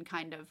you can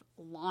kind of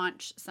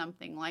launch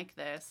something like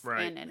this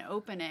and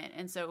open it.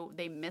 And so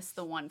they missed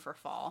the one for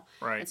fall.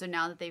 Right. And so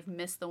now that they've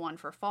missed the one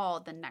for fall,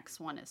 the next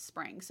one is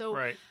spring. So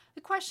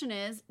the question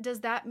is,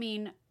 does that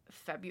mean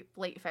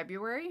late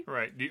February?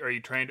 Right. Are you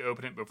trying to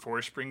open it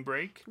before spring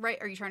break? Right.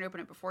 Are you trying to open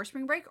it before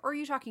spring break, or are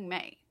you talking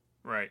May?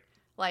 Right.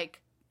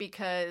 Like,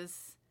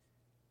 because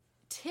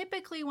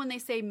typically when they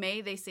say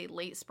May, they say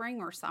late spring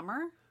or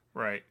summer.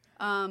 Right.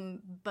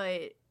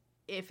 But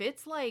if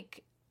it's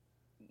like,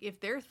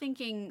 if they're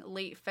thinking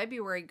late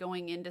February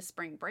going into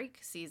spring break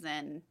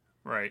season,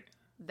 right,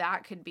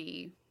 that could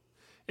be.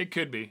 It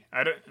could be.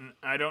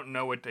 I don't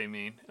know what they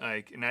mean.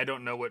 Like, and I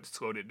don't know what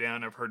slowed it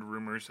down. I've heard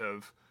rumors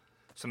of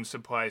some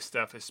supply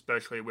stuff,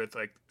 especially with,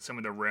 like, some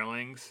of the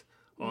railings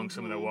along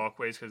some of the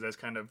walkways, because that's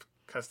kind of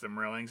custom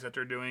railings that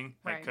they're doing,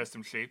 like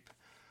custom shape.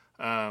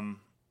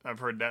 I've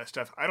heard that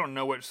stuff. I don't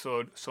know what's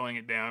slowing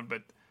it down,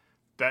 but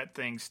that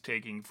thing's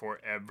taking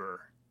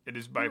forever. It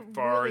is by It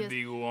far really is.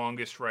 the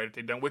longest ride that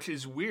they've done, which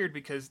is weird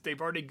because they've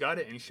already got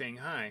it in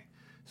Shanghai.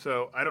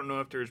 So I don't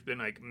know if there's been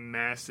like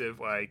massive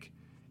like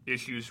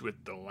issues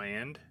with the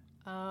land.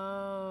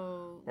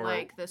 Oh, Or-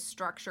 like the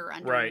structure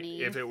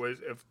underneath.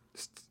 Right. If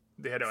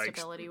they had to like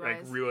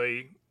Stability-wise.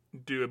 really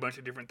do a bunch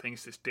of different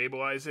things to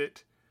stabilize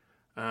it,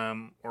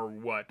 or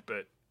what,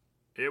 but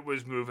it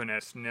was moving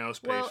at snail's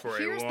pace for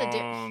a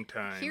long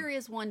time. Here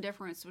is one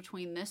difference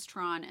between this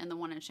Tron and the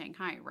one in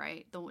Shanghai,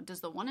 right? Does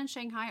the one in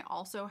Shanghai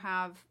also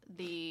have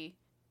the?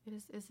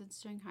 Is it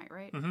Shanghai,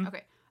 right? Mhm.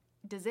 Okay.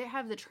 Does it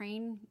have the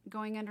train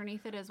going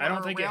underneath it as well? I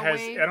don't think it has.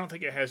 I don't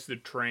think it has the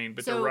train,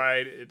 but the So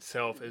ride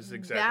itself is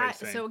exactly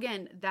the same. So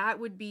again, that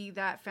would be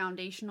that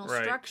foundational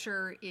Right.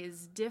 structure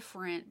is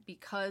different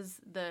because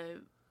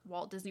the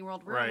Walt Disney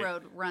World Right.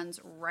 Railroad runs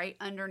right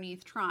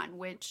underneath Tron,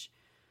 which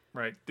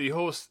Right. The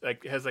whole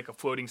like has like a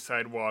floating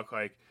sidewalk.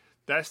 Like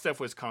that stuff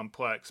was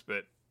complex,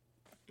 but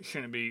it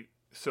shouldn't be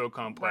so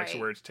complex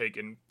Right. where it's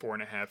taken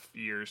 4.5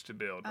 years to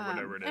build or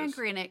whatever it is. and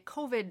granted,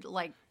 COVID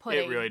put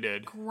It a really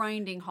did.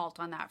 grinding halt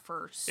on that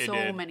for so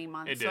did. many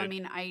months. It So I did.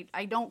 mean,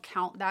 I don't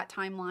count that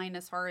timeline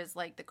as far as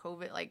like the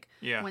COVID,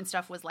 Yeah. when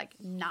stuff was like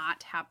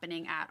not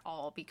happening at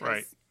all because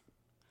Right.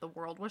 the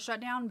world was shut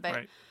down.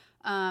 But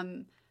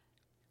Right.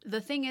 the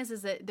thing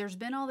is that there's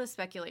been all this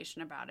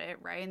speculation about it,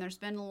 right? And there's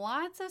been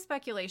lots of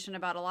speculation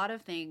about a lot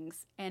of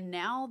things, and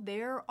now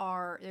there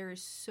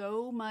is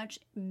so much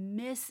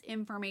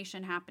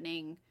misinformation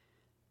happening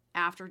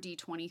after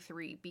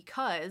D23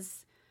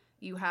 because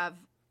you have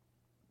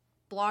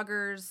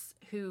bloggers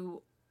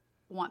who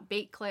want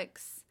bait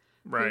clicks,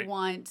 Right. who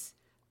want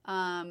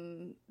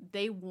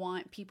they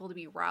want people to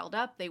be riled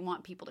up, they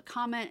want people to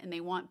comment, and they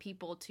want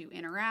people to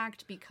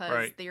interact because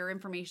Right. their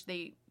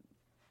information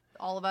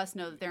all of us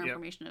know that their Yep.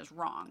 information is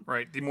wrong.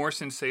 Right. The more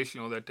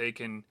sensational that they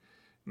can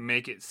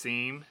make it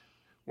seem,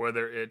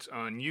 whether it's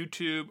on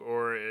YouTube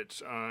or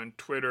it's on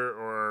Twitter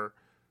or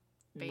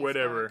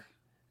whatever,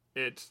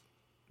 it's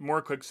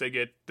more clicks they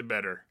get, the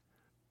better.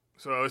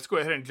 So let's go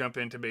ahead and jump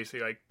into basically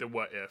like the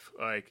what if.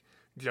 Like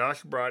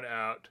Josh brought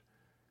out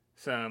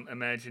some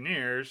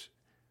Imagineers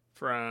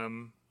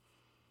from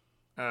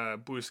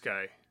Blue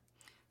Sky.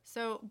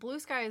 So Blue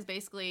Sky is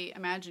basically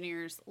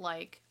Imagineers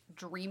like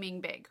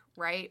dreaming big,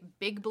 right?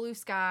 Big blue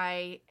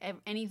sky,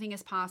 anything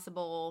is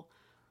possible.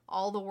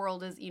 All the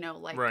world is,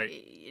 Right.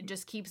 it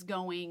just keeps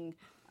going.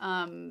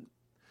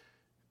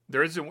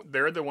 They're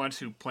the ones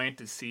who plant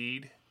the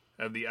seed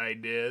of the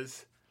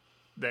ideas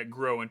that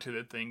grow into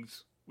the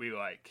things we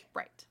like.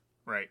 Right.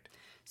 Right.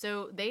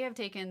 So they have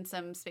taken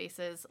some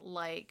spaces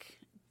like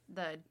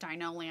the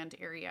Dino Land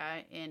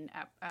area in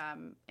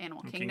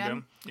Animal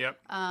Kingdom.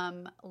 Yep.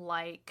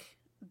 Like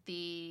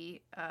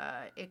the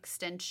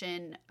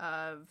extension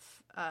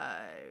of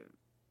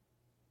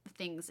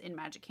things in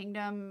Magic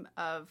Kingdom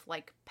of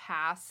like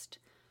past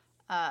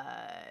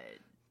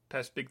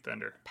Past Big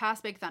Thunder.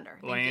 Big Thunder.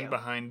 Thank Land you.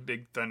 behind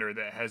Big Thunder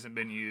that hasn't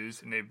been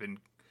used, and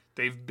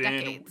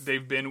Decades.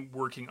 they've been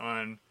working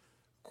on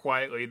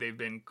quietly. They've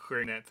been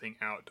clearing that thing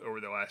out over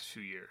the last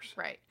few years.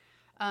 Right.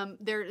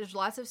 There's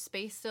lots of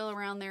space still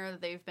around there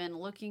that they've been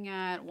looking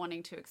at,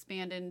 wanting to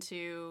expand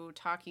into,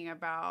 talking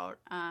about.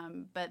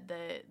 But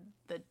the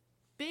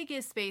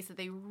biggest space that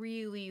they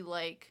really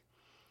like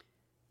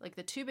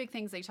the two big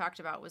things they talked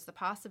about was the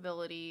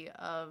possibility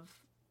of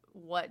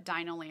what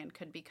Dino Land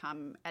could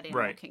become at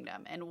Animal Right.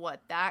 Kingdom and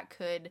what that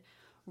could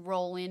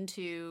roll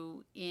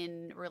into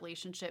in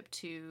relationship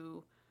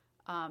to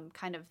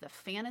kind of the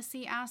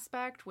fantasy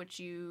aspect, which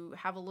you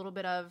have a little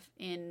bit of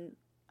in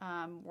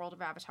World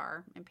of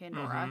Avatar and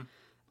Pandora,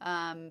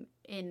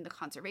 in the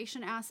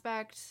conservation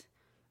aspect,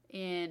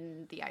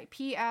 in the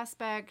IP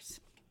aspect.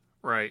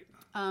 Right.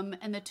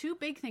 And the two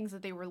big things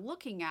that they were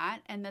looking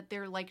at and that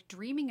they're like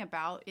dreaming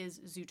about is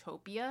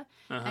Zootopia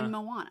and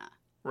Moana.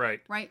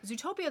 Right. Right?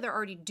 Zootopia they're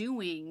already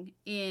doing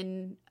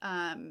in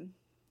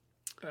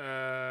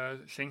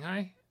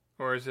Shanghai?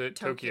 Or is it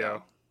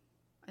Tokyo?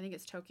 I think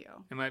it's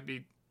Tokyo. It might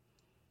be.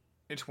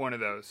 It's one of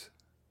those.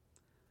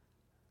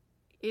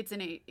 It's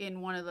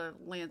in one of the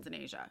lands in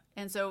Asia.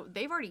 And so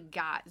they've already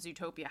got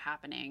Zootopia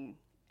happening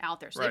out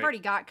there. So they've Right. already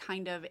got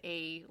kind of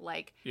a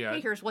like, Yeah.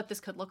 hey, here's what this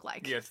could look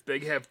like. Yes, they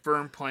have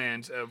firm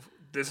plans of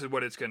this is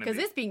what it's going to be.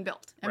 Because it's being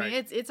built. I mean,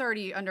 Right. it's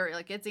already under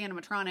like it's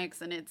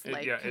animatronics and it's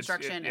like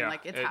construction and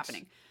like it's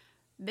happening.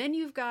 Then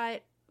you've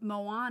got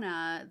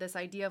Moana, this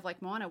idea of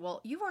like Moana.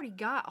 Well, you've already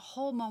got a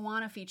whole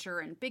Moana feature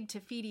and Big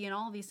Tafiti and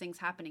all these things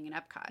happening in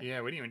Epcot.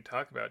 Yeah, we didn't even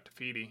talk about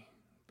Tafiti,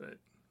 but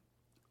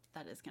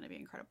That is going to be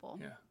incredible.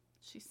 yeah,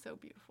 She's so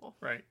beautiful.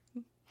 right.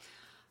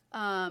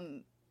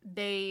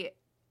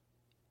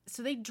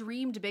 They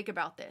dreamed big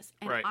about this,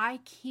 and Right. I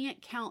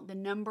can't count the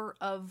number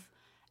of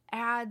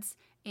ads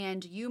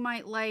and you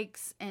might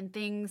likes and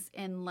things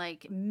and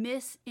like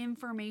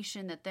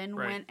misinformation that then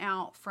Right. went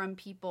out from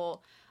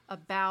people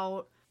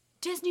about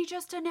Disney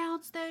just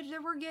announced that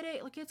we're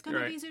getting like it's going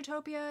Right. to be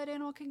Zootopia at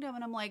Animal Kingdom,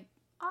 and I'm like,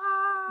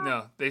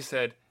 No, they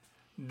said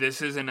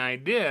this is an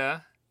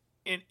idea,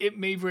 and it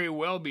may very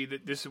well be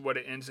that this is what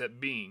it ends up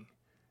being.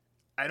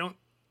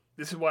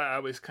 this is why I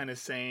was kind of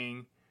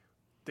saying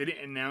they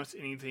didn't announce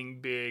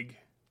anything big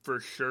for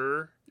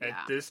sure at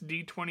this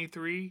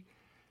D23.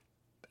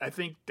 I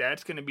think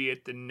that's going to be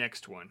at the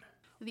next one.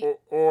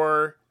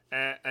 Or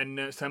at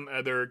some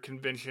other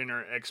convention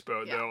or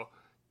expo.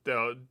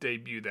 They'll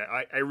debut that.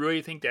 I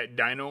really think that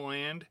Dino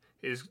Land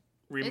is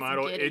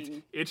remodeled.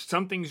 It's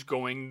something's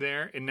going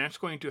there, and that's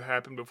going to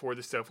happen before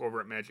the stuff over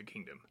at Magic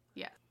Kingdom.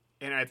 Yeah.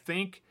 And I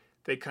think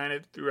they kind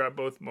of threw out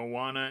both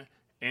Moana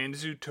and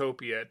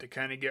Zootopia to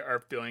kind of get our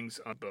feelings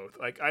on both.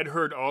 Like, I'd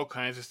heard all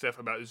kinds of stuff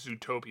about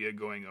Zootopia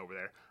going over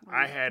there.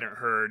 Right. I hadn't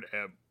heard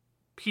a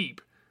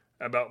peep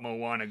about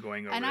Moana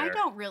going over there. And I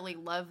don't really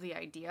love the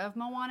idea of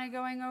Moana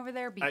going over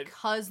there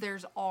because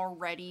there's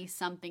already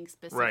something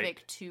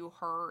specific to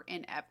her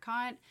in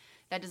Epcot.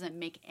 That doesn't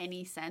make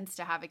any sense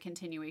to have a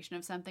continuation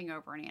of something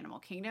over in Animal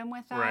Kingdom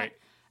with that.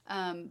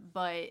 Right.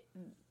 But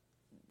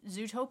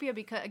Zootopia,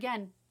 because,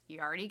 again,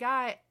 you already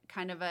got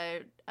kind of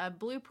a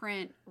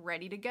blueprint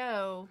ready to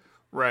go.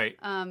 Right.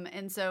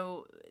 And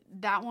so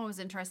that one was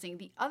interesting.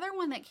 The other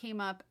one that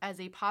came up as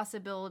a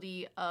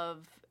possibility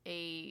of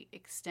a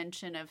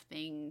extension of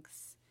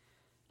things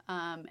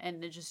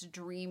and just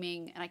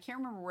dreaming, and I can't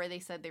remember where they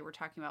said they were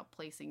talking about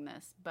placing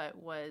this,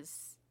 but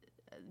was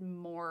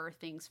more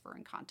things for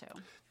Encanto.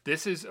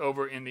 This is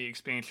over in the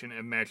expansion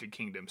of Magic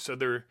Kingdom. So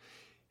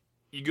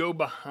you go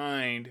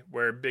behind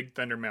where Big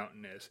Thunder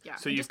Mountain is. Yeah,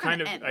 so you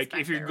kind of like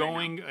if you're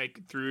going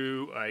like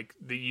through like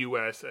the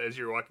U.S. as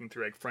you're walking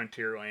through like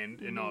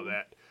Frontierland and all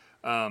that.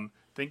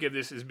 Think of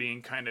this as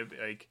being kind of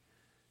like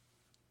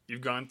you've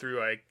gone through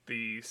like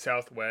the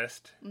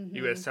Southwest,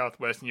 U.S.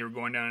 Southwest, and you're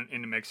going down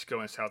into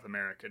Mexico and South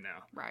America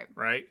now. Right.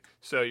 Right.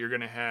 So you're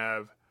going to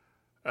have.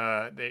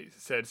 They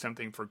said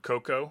something for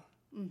Coco.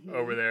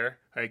 Over there,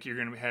 like you're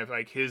gonna have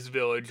like his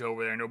village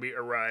over there, and there'll be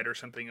a ride or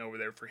something over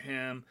there for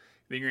him.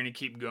 Then you're gonna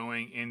keep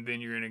going, and then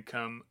you're gonna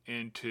come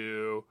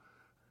into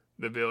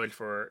the village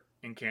for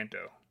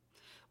Encanto,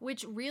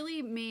 which really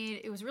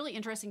it was really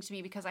interesting to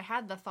me because I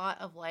had the thought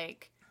of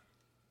like,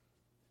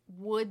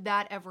 would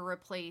that ever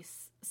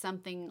replace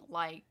something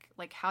like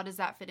how does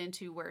that fit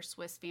into where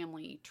Swiss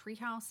Family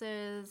Treehouse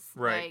is?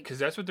 Right, because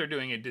that's what they're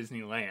doing at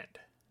Disneyland.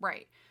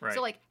 Right.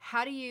 So like,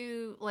 how do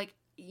you like?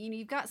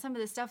 You've got some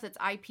of the stuff that's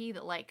IP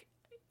that like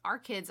our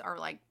kids are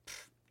like,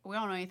 we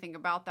don't know anything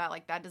about that.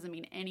 Like that doesn't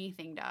mean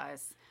anything to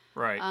us.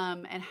 Right.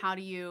 And how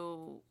do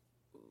you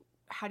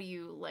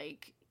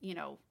like,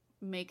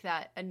 make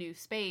that a new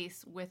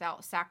space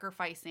without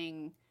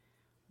sacrificing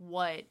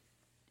what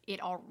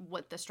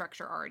the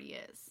structure already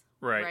is.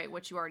 Right. Right.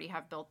 What you already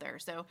have built there.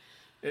 So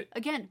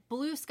again,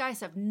 blue sky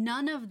stuff.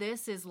 None of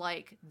this is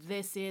like,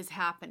 this is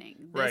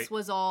happening. This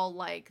was all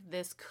like,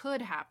 this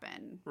could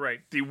happen. Right.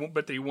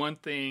 But the one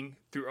thing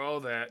through all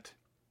that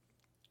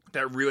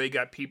really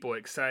got people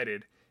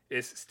excited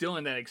is still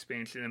in that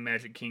expansion in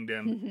Magic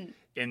Kingdom.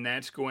 And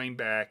that's going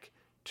back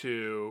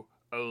to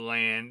a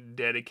land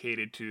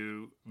dedicated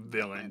to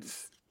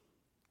villains.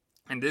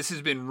 And this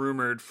has been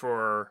rumored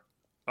for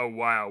a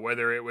while,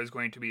 whether it was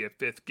going to be a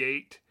fifth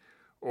gate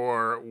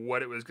or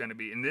what it was going to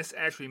be. And this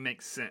actually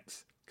makes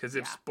sense. Because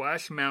if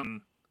Splash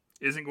Mountain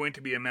isn't going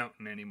to be a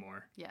mountain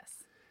anymore,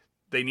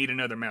 they need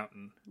another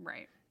mountain.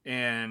 Right.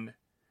 And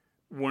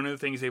one of the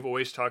things they've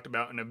always talked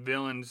about in a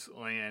villain's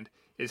land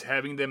is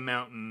having the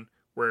mountain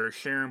where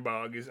Sharon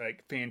Bog is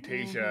like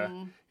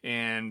Fantasia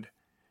and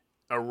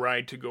a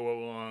ride to go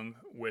along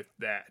with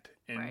that.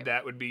 And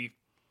that would be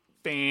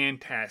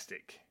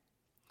fantastic.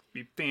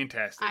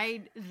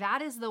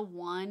 That is the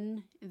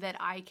one that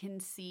I can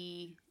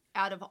see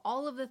out of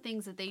all of the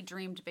things that they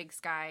dreamed Big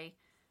Sky.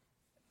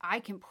 I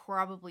can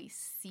probably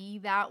see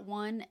that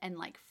one and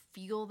like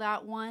feel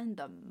that one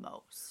the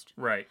most.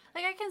 Right.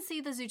 Like I can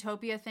see the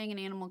Zootopia thing in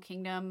Animal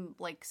Kingdom,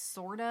 like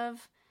sort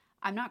of.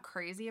 I'm not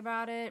crazy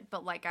about it,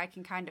 but like I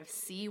can kind of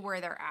see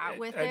where they're at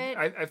with it.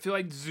 I feel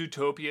like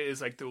Zootopia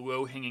is like the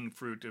low hanging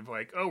fruit of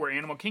like, oh, we're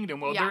Animal Kingdom.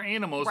 Well, they're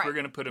animals. We're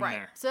gonna put them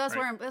there. So that's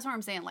where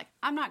I'm saying like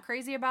I'm not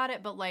crazy about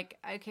it, but like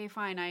okay,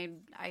 fine.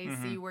 I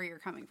see where you're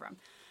coming from,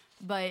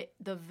 but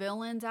the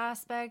villains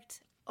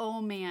aspect.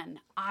 Oh man,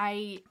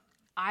 I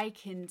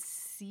can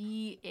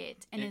see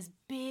it, and as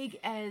big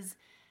as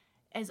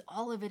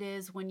all of it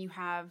is, when you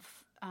have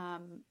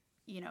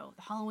the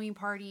Halloween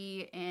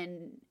party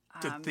and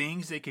the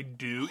things they could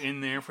do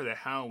in there for the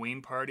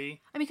Halloween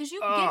party. I mean, because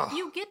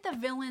you get the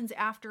villains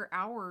after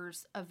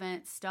hours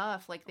event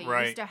stuff like they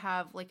used to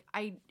have, like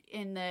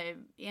in the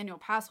annual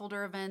pass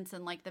holder events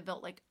and like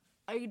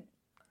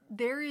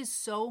there is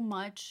so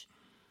much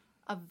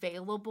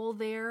available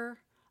there,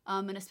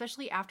 and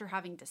especially after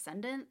having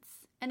Descendants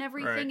and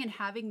everything, and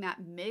having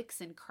that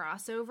mix and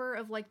crossover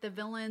of like the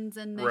villains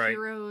and the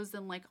heroes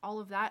and like all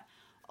of that.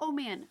 Oh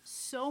man,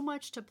 so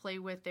much to play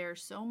with there,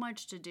 so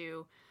much to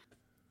do.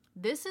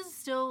 This is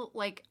still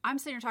like, I'm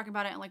sitting here talking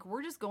about it and like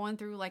we're just going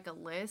through like a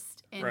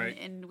list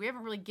and we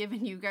haven't really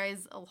given you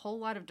guys a whole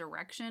lot of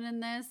direction in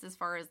this as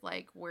far as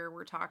like where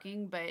we're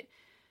talking, but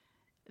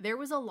there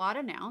was a lot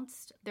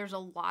announced. There's a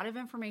lot of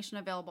information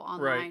available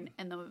online,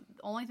 and the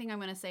only thing I'm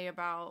going to say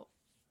about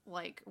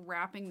like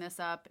wrapping this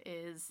up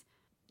is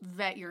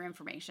vet your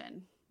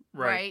information.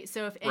 Right. Right.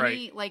 So if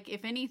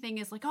if anything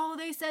is like, oh,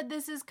 they said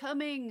this is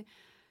coming,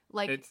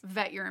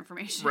 vet your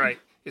information. Right.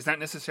 It's not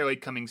necessarily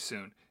coming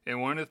soon.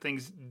 And one of the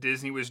things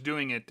Disney was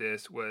doing at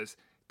this was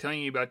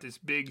telling you about this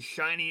big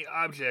shiny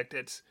object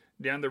that's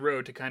down the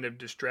road to kind of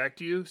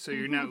distract you, so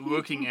you're not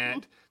looking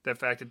at the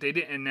fact that they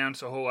didn't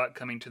announce a whole lot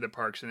coming to the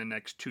parks in the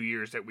next 2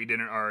 years that we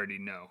didn't already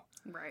know.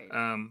 Right.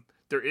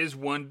 There is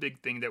one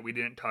big thing that we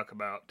didn't talk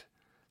about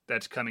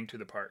that's coming to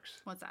the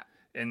parks. What's that?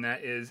 And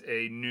that is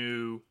a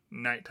new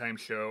nighttime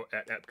show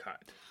at Epcot.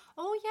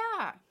 Oh,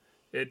 yeah.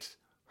 It's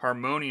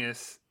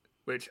Harmonious,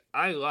 which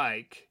I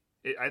like.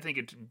 I think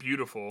it's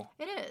beautiful.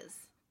 It is.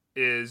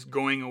 Is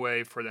going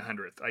away for the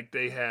 100th. Like,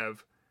 they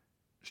have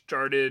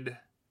started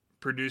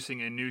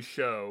producing a new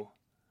show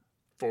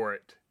for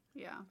it.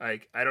 Yeah.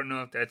 Like, I don't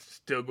know if that's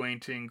still going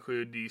to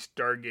include the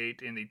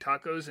Stargate and the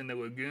tacos in the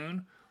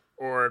lagoon,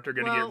 or if they're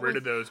going to get rid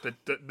of those. But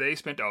they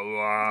spent a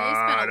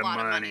lot of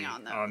money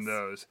on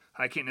those.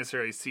 I can't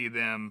necessarily see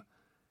them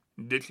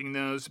ditching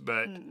those,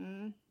 but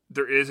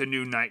there is a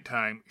new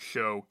nighttime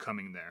show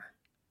coming there.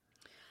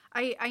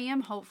 I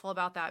am hopeful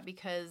about that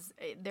because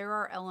there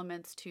are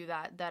elements to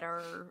that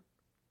are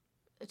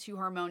too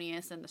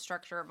harmonious, and the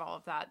structure of all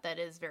of that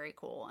is very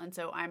cool. And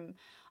so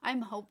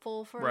I'm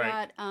hopeful for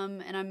that.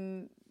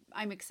 And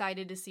I'm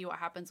excited to see what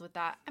happens with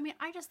that. I mean,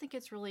 I just think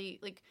it's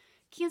really like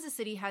Kansas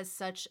City has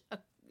such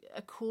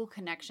a cool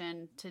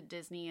connection to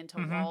Disney and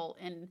to Walt,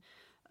 and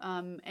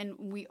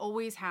we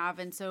always have.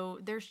 And so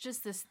there's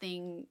just this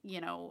thing,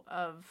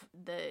 of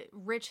the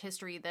rich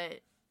history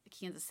that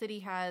Kansas City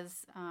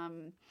has,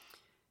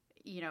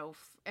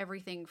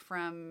 everything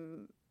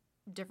from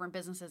different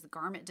businesses, the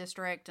garment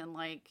district, and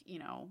I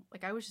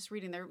was just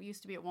reading, there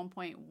used to be at one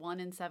point 1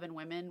 in 7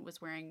 women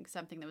was wearing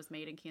something that was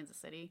made in Kansas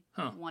City.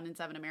 1 in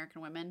 7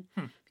 American women,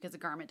 because the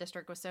garment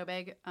district was so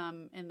big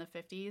in the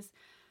 50s.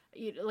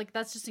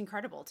 That's just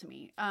incredible to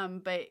me.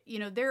 But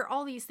there are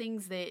all these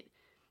things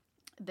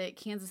that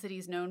Kansas City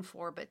is known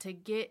for, but to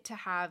get to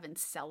have and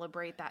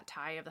celebrate that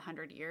tie of the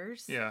 100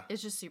 years,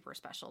 is just super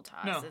special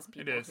to us as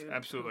people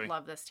who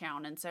love this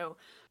town. And so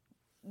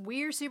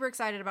we're super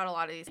excited about a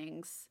lot of these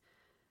things.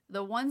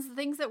 The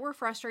things that we're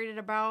frustrated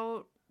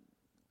about,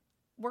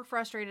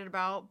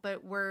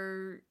 but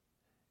we're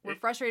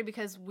frustrated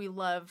because we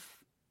love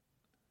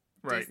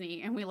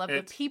Disney and we love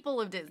the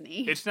people of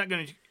Disney. It's not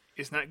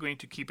going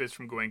to keep us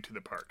from going to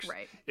the parks.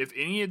 Right. If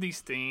any of these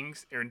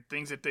things or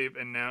things that they've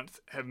announced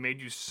have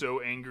made you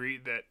so angry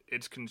that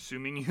it's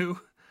consuming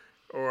you,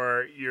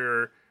 or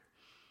you're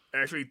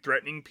actually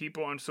threatening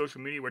people on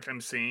social media, which I'm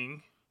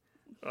seeing,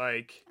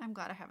 I'm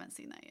glad I haven't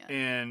seen that yet.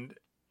 And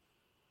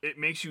it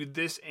makes you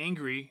this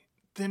angry,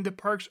 then the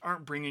parks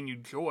aren't bringing you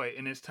joy,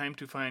 and it's time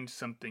to find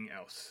something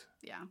else.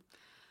 Yeah.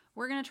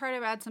 We're going to try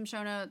to add some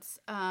show notes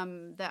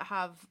that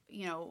have,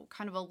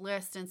 kind of a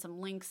list and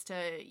some links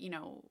to,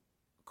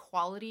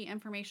 quality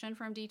information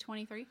from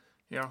D23.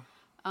 Yeah.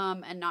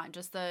 And not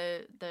just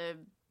the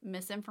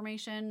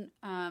misinformation.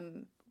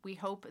 We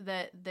hope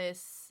that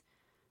this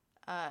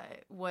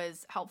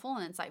was helpful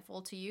and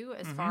insightful to you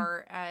as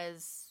far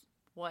as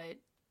what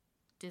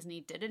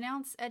Disney did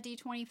announce at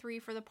D23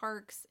 for the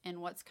parks,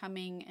 and what's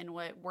coming, and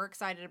what we're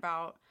excited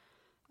about,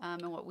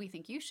 and what we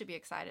think you should be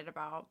excited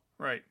about.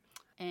 Right.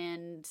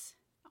 And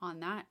on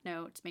that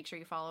note, make sure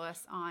you follow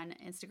us on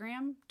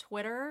Instagram,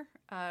 Twitter.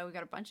 We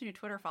got a bunch of new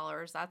Twitter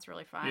followers. That's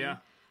really fun. Yeah.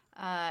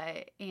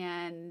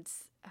 And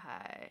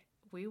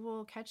we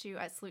will catch you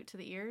at Salute to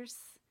the Ears.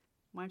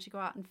 Why don't you go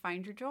out and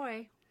find your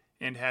joy?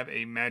 And have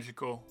a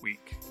magical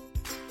week.